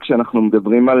 קודם כל, כשאנחנו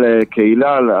מדברים על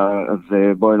קהילה, אז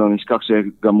בואי לא נשכח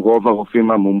שגם רוב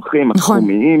הרופאים המומחים,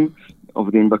 התחומיים,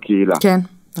 עובדים בקהילה. כן,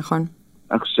 נכון.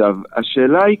 עכשיו,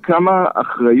 השאלה היא כמה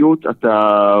אחריות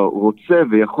אתה רוצה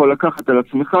ויכול לקחת על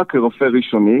עצמך כרופא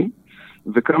ראשוני,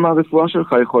 וכמה הרפואה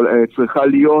שלך צריכה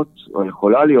להיות, או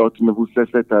יכולה להיות,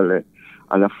 מבוססת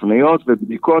על הפניות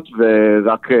ובדיקות,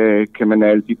 ורק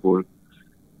כמנהל טיפול.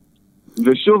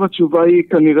 ושוב, התשובה היא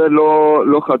כנראה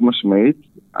לא חד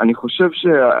משמעית. אני חושב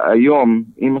שהיום,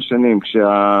 עם השנים,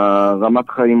 כשהרמת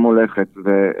חיים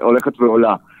הולכת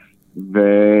ועולה,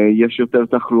 ויש יותר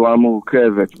תחלואה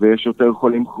מורכבת, ויש יותר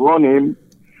חולים כרוניים,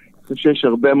 אני חושב שיש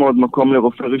הרבה מאוד מקום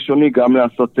לרופא ראשוני, גם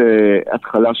לעשות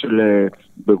התחלה של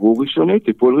ברור ראשוני,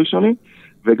 טיפול ראשוני,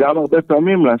 וגם הרבה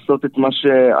פעמים לעשות את מה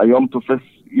שהיום תופס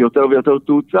יותר ויותר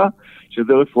תאוצה,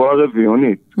 שזה רפואה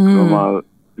רביונית. כלומר,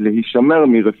 להישמר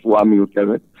מרפואה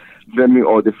מיותרת,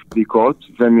 ומעודף בדיקות,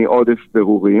 ומעודף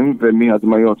ברורים,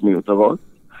 ומהדמיות מיותרות.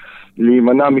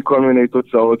 להימנע מכל מיני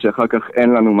תוצאות שאחר כך אין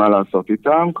לנו מה לעשות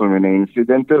איתם, כל מיני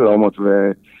אינסידנטלומות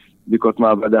ובדיקות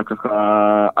מעבדה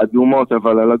ככה אדומות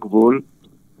אבל על הגבול.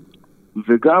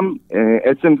 וגם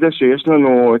עצם זה שיש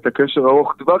לנו את הקשר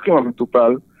ארוך טווח עם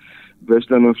המטופל,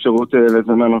 ויש לנו אפשרות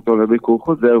לזמן אותו לביקור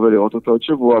חוזר ולראות אותו עוד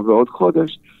שבוע ועוד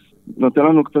חודש, נותן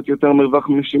לנו קצת יותר מרווח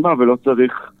נשימה, ולא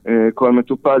צריך כל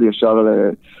מטופל ישר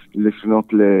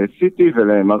לפנות ל-CT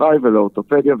ול-MRI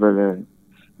ולאורתופדיה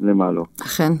ולמה לא.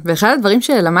 אכן, ואחד הדברים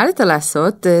שלמדת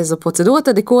לעשות זו פרוצדורת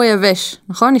הדיקור היבש,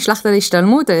 נכון? נשלחת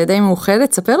להשתלמות על ידי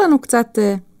מאוחדת, ספר לנו קצת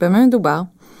במה מדובר.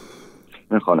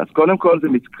 נכון, אז קודם כל זה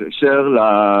מתקשר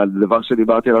לדבר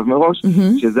שדיברתי עליו מראש,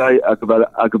 שזה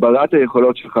הגברת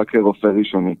היכולות שלך כרופא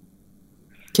ראשוני.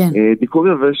 כן. דיקור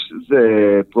יבש זה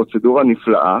פרוצדורה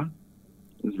נפלאה,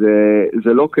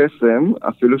 זה לא קסם,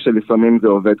 אפילו שלפעמים זה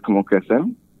עובד כמו קסם.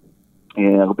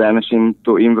 הרבה אנשים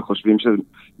טועים וחושבים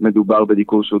שמדובר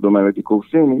בדיקור שהוא דומה לדיקור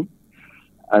סיני,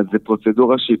 אז זה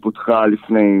פרוצדורה שהיא פותחה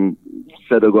לפני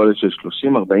סדר גודל של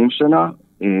 30-40 שנה,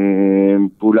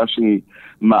 פעולה שהיא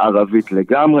מערבית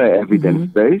לגמרי,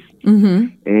 evidence-based,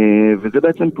 וזה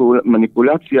בעצם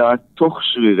מניפולציה תוך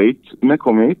שרירית,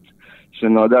 מקומית,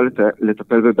 שנועדה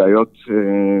לטפל בבעיות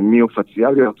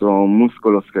מיופציאליות או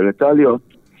מוסקולוסקלטליות.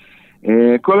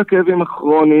 כל הכאבים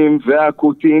הכרוניים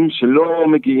והאקוטיים שלא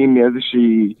מגיעים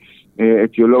מאיזושהי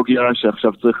אטיולוגיה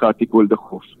שעכשיו צריכה טיפול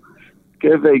דחוף.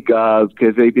 כאבי גב,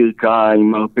 כאבי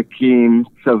ברכיים, מרפקים,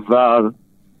 צוואר,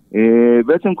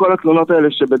 בעצם כל התלונות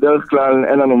האלה שבדרך כלל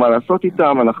אין לנו מה לעשות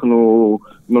איתם, אנחנו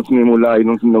נותנים אולי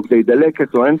נוגדי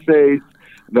דלקת או NSAIDs,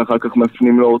 ואחר כך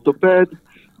מפנים לאורתופד,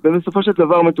 ובסופו של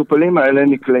דבר מטופלים האלה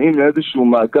נקלעים לאיזשהו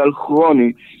מעגל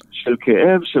כרוני של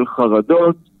כאב, של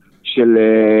חרדות, של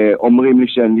אומרים לי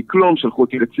שאין לי כלום, שלחו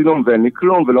אותי לצילום ואין לי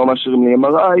כלום, ולא מאשרים לי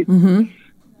MRI,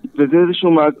 וזה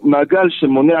איזשהו מעגל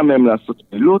שמונע מהם לעשות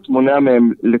פעילות, מונע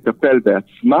מהם לטפל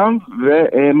בעצמם,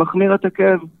 ומחמיר את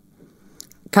הכאב.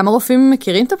 כמה רופאים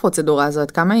מכירים את הפרוצדורה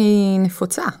הזאת? כמה היא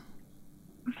נפוצה?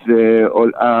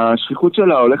 השכיחות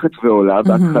שלה הולכת ועולה,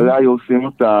 בהתחלה היו עושים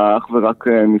אותה אך ורק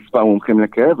מספר מומחים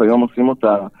לכאב, היום עושים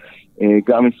אותה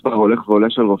גם מספר הולך ועולה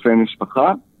של רופאי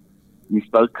משפחה,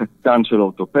 מספר קטן של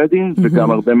אורתופדים,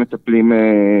 וגם הרבה מטפלים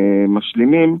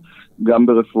משלימים, גם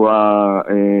ברפואה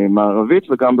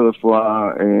מערבית וגם ברפואה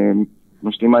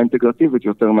משלימה אינטגרטיבית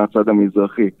יותר מהצד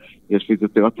המזרחי. יש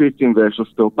פיזיותרפיסטים ויש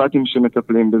אוסטאופטים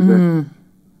שמטפלים בזה.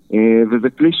 וזה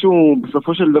כלי שהוא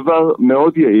בסופו של דבר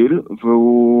מאוד יעיל,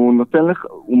 והוא נותן לך,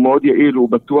 הוא מאוד יעיל,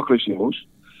 הוא בטוח לשימוש,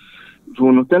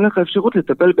 והוא נותן לך אפשרות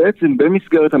לטפל בעצם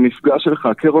במסגרת המפגש שלך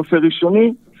כרופא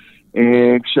ראשוני,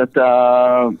 כשאתה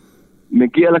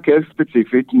מגיע לכאב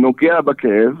ספציפית, נוגע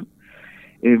בכאב,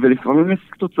 ולפעמים יש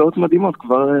תוצאות מדהימות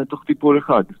כבר תוך טיפול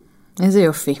אחד. איזה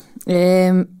יופי.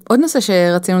 עוד נושא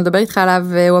שרצינו לדבר איתך עליו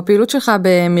הוא הפעילות שלך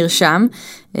במרשם,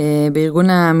 בארגון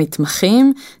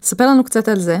המתמחים. ספר לנו קצת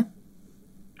על זה.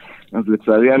 אז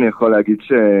לצערי אני יכול להגיד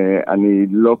שאני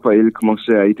לא פעיל כמו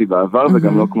שהייתי בעבר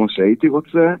וגם לא כמו שהייתי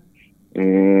רוצה.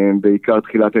 בעיקר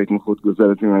תחילת ההתמחות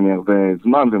גוזלת ממני הרבה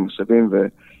זמן ומשאבים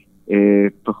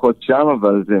ופחות שם,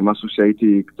 אבל זה משהו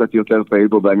שהייתי קצת יותר פעיל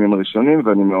בו בימים הראשונים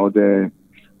ואני מאוד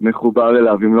מחובר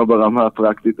אליו, אם לא ברמה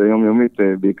הפרקטית היומיומית,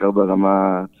 בעיקר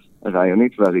ברמה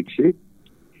הרעיונית והרגשית.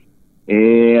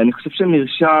 אני חושב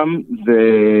שמרשם זה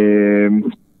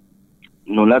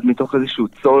נולד מתוך איזשהו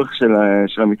צורך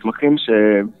של המתמחים,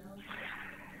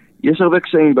 שיש הרבה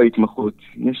קשיים בהתמחות.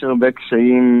 יש הרבה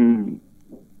קשיים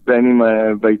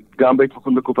גם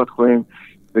בהתמחות בקופת חולים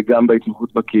וגם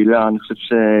בהתמחות בקהילה. אני חושב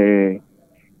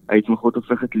שההתמחות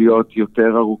הופכת להיות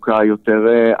יותר ארוכה, יותר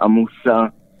עמוסה,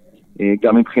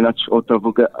 גם מבחינת שעות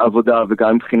עבודה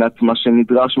וגם מבחינת מה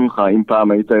שנדרש ממך. אם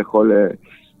פעם היית יכול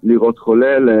לראות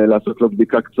חולה, לעשות לו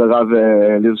בדיקה קצרה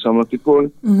ולרשום לו טיפול,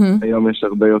 היום יש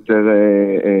הרבה יותר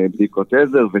בדיקות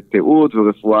עזר ותיעוד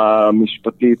ורפואה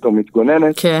משפטית או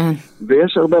מתגוננת,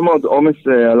 ויש הרבה מאוד עומס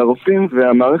על הרופאים,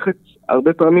 והמערכת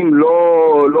הרבה פעמים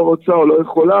לא רוצה או לא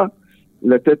יכולה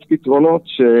לתת פתרונות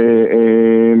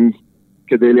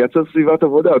כדי לייצר סביבת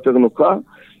עבודה יותר נוחה,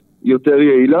 יותר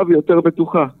יעילה ויותר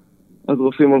בטוחה. אז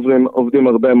רופאים עובדים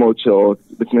הרבה מאוד שעות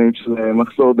בתנאים של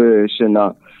מחסור בשינה,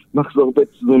 מחסור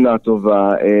בתזונה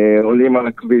טובה, עולים על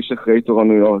הכביש אחרי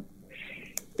תורנויות,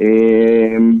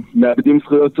 מאבדים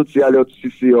זכויות סוציאליות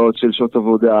בסיסיות של שעות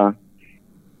עבודה,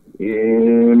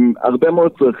 הרבה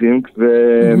מאוד צרכים,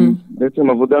 ובעצם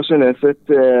עבודה שנעשית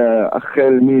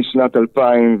החל משנת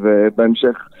 2000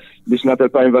 ובהמשך בשנת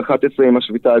 2011 עם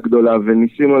השביתה הגדולה,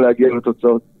 וניסינו להגיע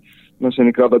לתוצאות מה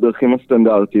שנקרא בדרכים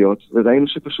הסטנדרטיות, וראינו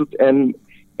שפשוט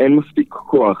אין מספיק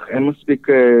כוח, אין מספיק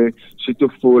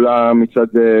שיתוף פעולה מצד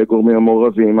גורמים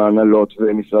המעורבים, ההנהלות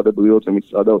ומשרד הבריאות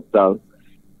ומשרד האוצר.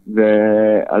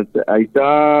 ואז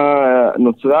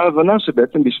נוצרה הבנה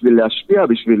שבעצם בשביל להשפיע,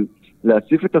 בשביל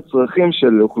להציף את הצרכים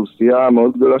של אוכלוסייה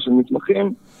מאוד גדולה של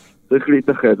מתמחים, צריך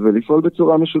להתאחד ולפעול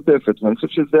בצורה משותפת. ואני חושב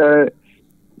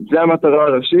שזה המטרה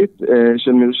הראשית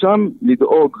של מרשם,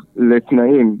 לדאוג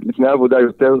לתנאי עבודה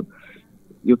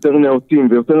יותר נאותים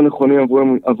ויותר נכונים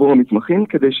עבור המתמחים,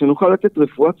 כדי שנוכל לתת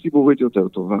רפואה ציבורית יותר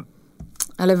טובה.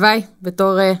 הלוואי,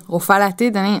 בתור רופאה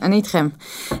לעתיד, אני איתכם.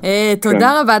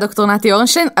 תודה רבה, דוקטור נתי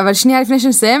אורנשטיין, אבל שנייה לפני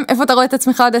שנסיים, איפה אתה רואה את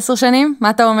עצמך עוד 10 שנים? מה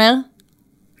אתה אומר?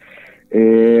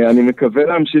 אני מקווה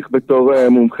להמשיך בתור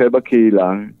מומחה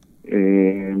בקהילה,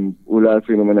 אולי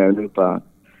אפילו מנהל מרפאה.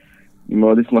 אני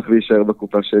מאוד אשמח להישאר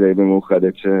בקופה שלי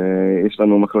במאוחדת, שיש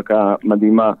לנו מחלקה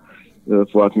מדהימה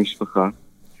לרפואת משפחה.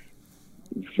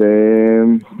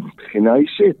 ובחינה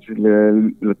אישית,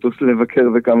 לטוס לבקר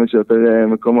בכמה שיותר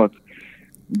מקומות.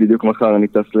 בדיוק מחר אני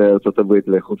טס לארצות הברית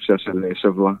לחופשה של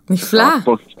שבוע. נפלא.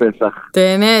 פוסט פסח.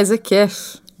 תהנה, איזה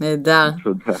כיף. נהדר.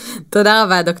 תודה. תודה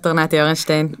רבה, דוקטור נתי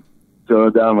אורנשטיין.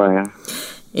 תודה, מאיה.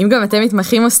 אם גם אתם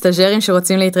מתמחים או סטאג'רים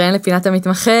שרוצים להתראיין לפינת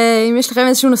המתמחה, אם יש לכם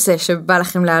איזשהו נושא שבא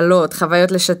לכם להעלות,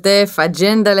 חוויות לשתף,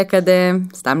 אג'נדה לקדם,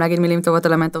 סתם להגיד מילים טובות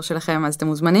על המנטור שלכם, אז אתם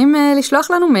מוזמנים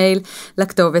לשלוח לנו מייל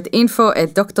לכתובת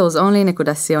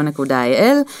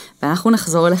info@doctorsonly.co.il, ואנחנו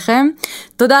נחזור אליכם.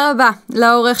 תודה רבה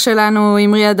לעורך שלנו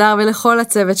אמרי אדר ולכל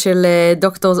הצוות של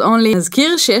Doctors Only.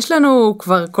 נזכיר שיש לנו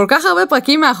כבר כל כך הרבה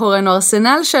פרקים מאחורינו,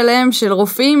 ארסנל שלם של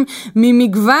רופאים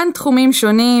ממגוון תחומים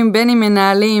שונים, בין אם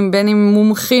מנהלים, בין אם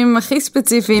מומחים, המומחים הכי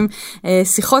ספציפיים,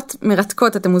 שיחות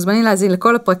מרתקות, אתם מוזמנים להזין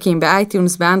לכל הפרקים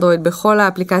באייטיונס, באנדרואיד, בכל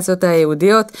האפליקציות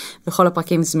היהודיות, בכל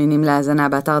הפרקים זמינים להאזנה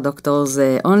באתר דוקטורס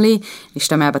אונלי.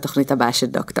 נשתמע בתוכנית הבאה של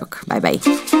דוקטוק. ביי ביי.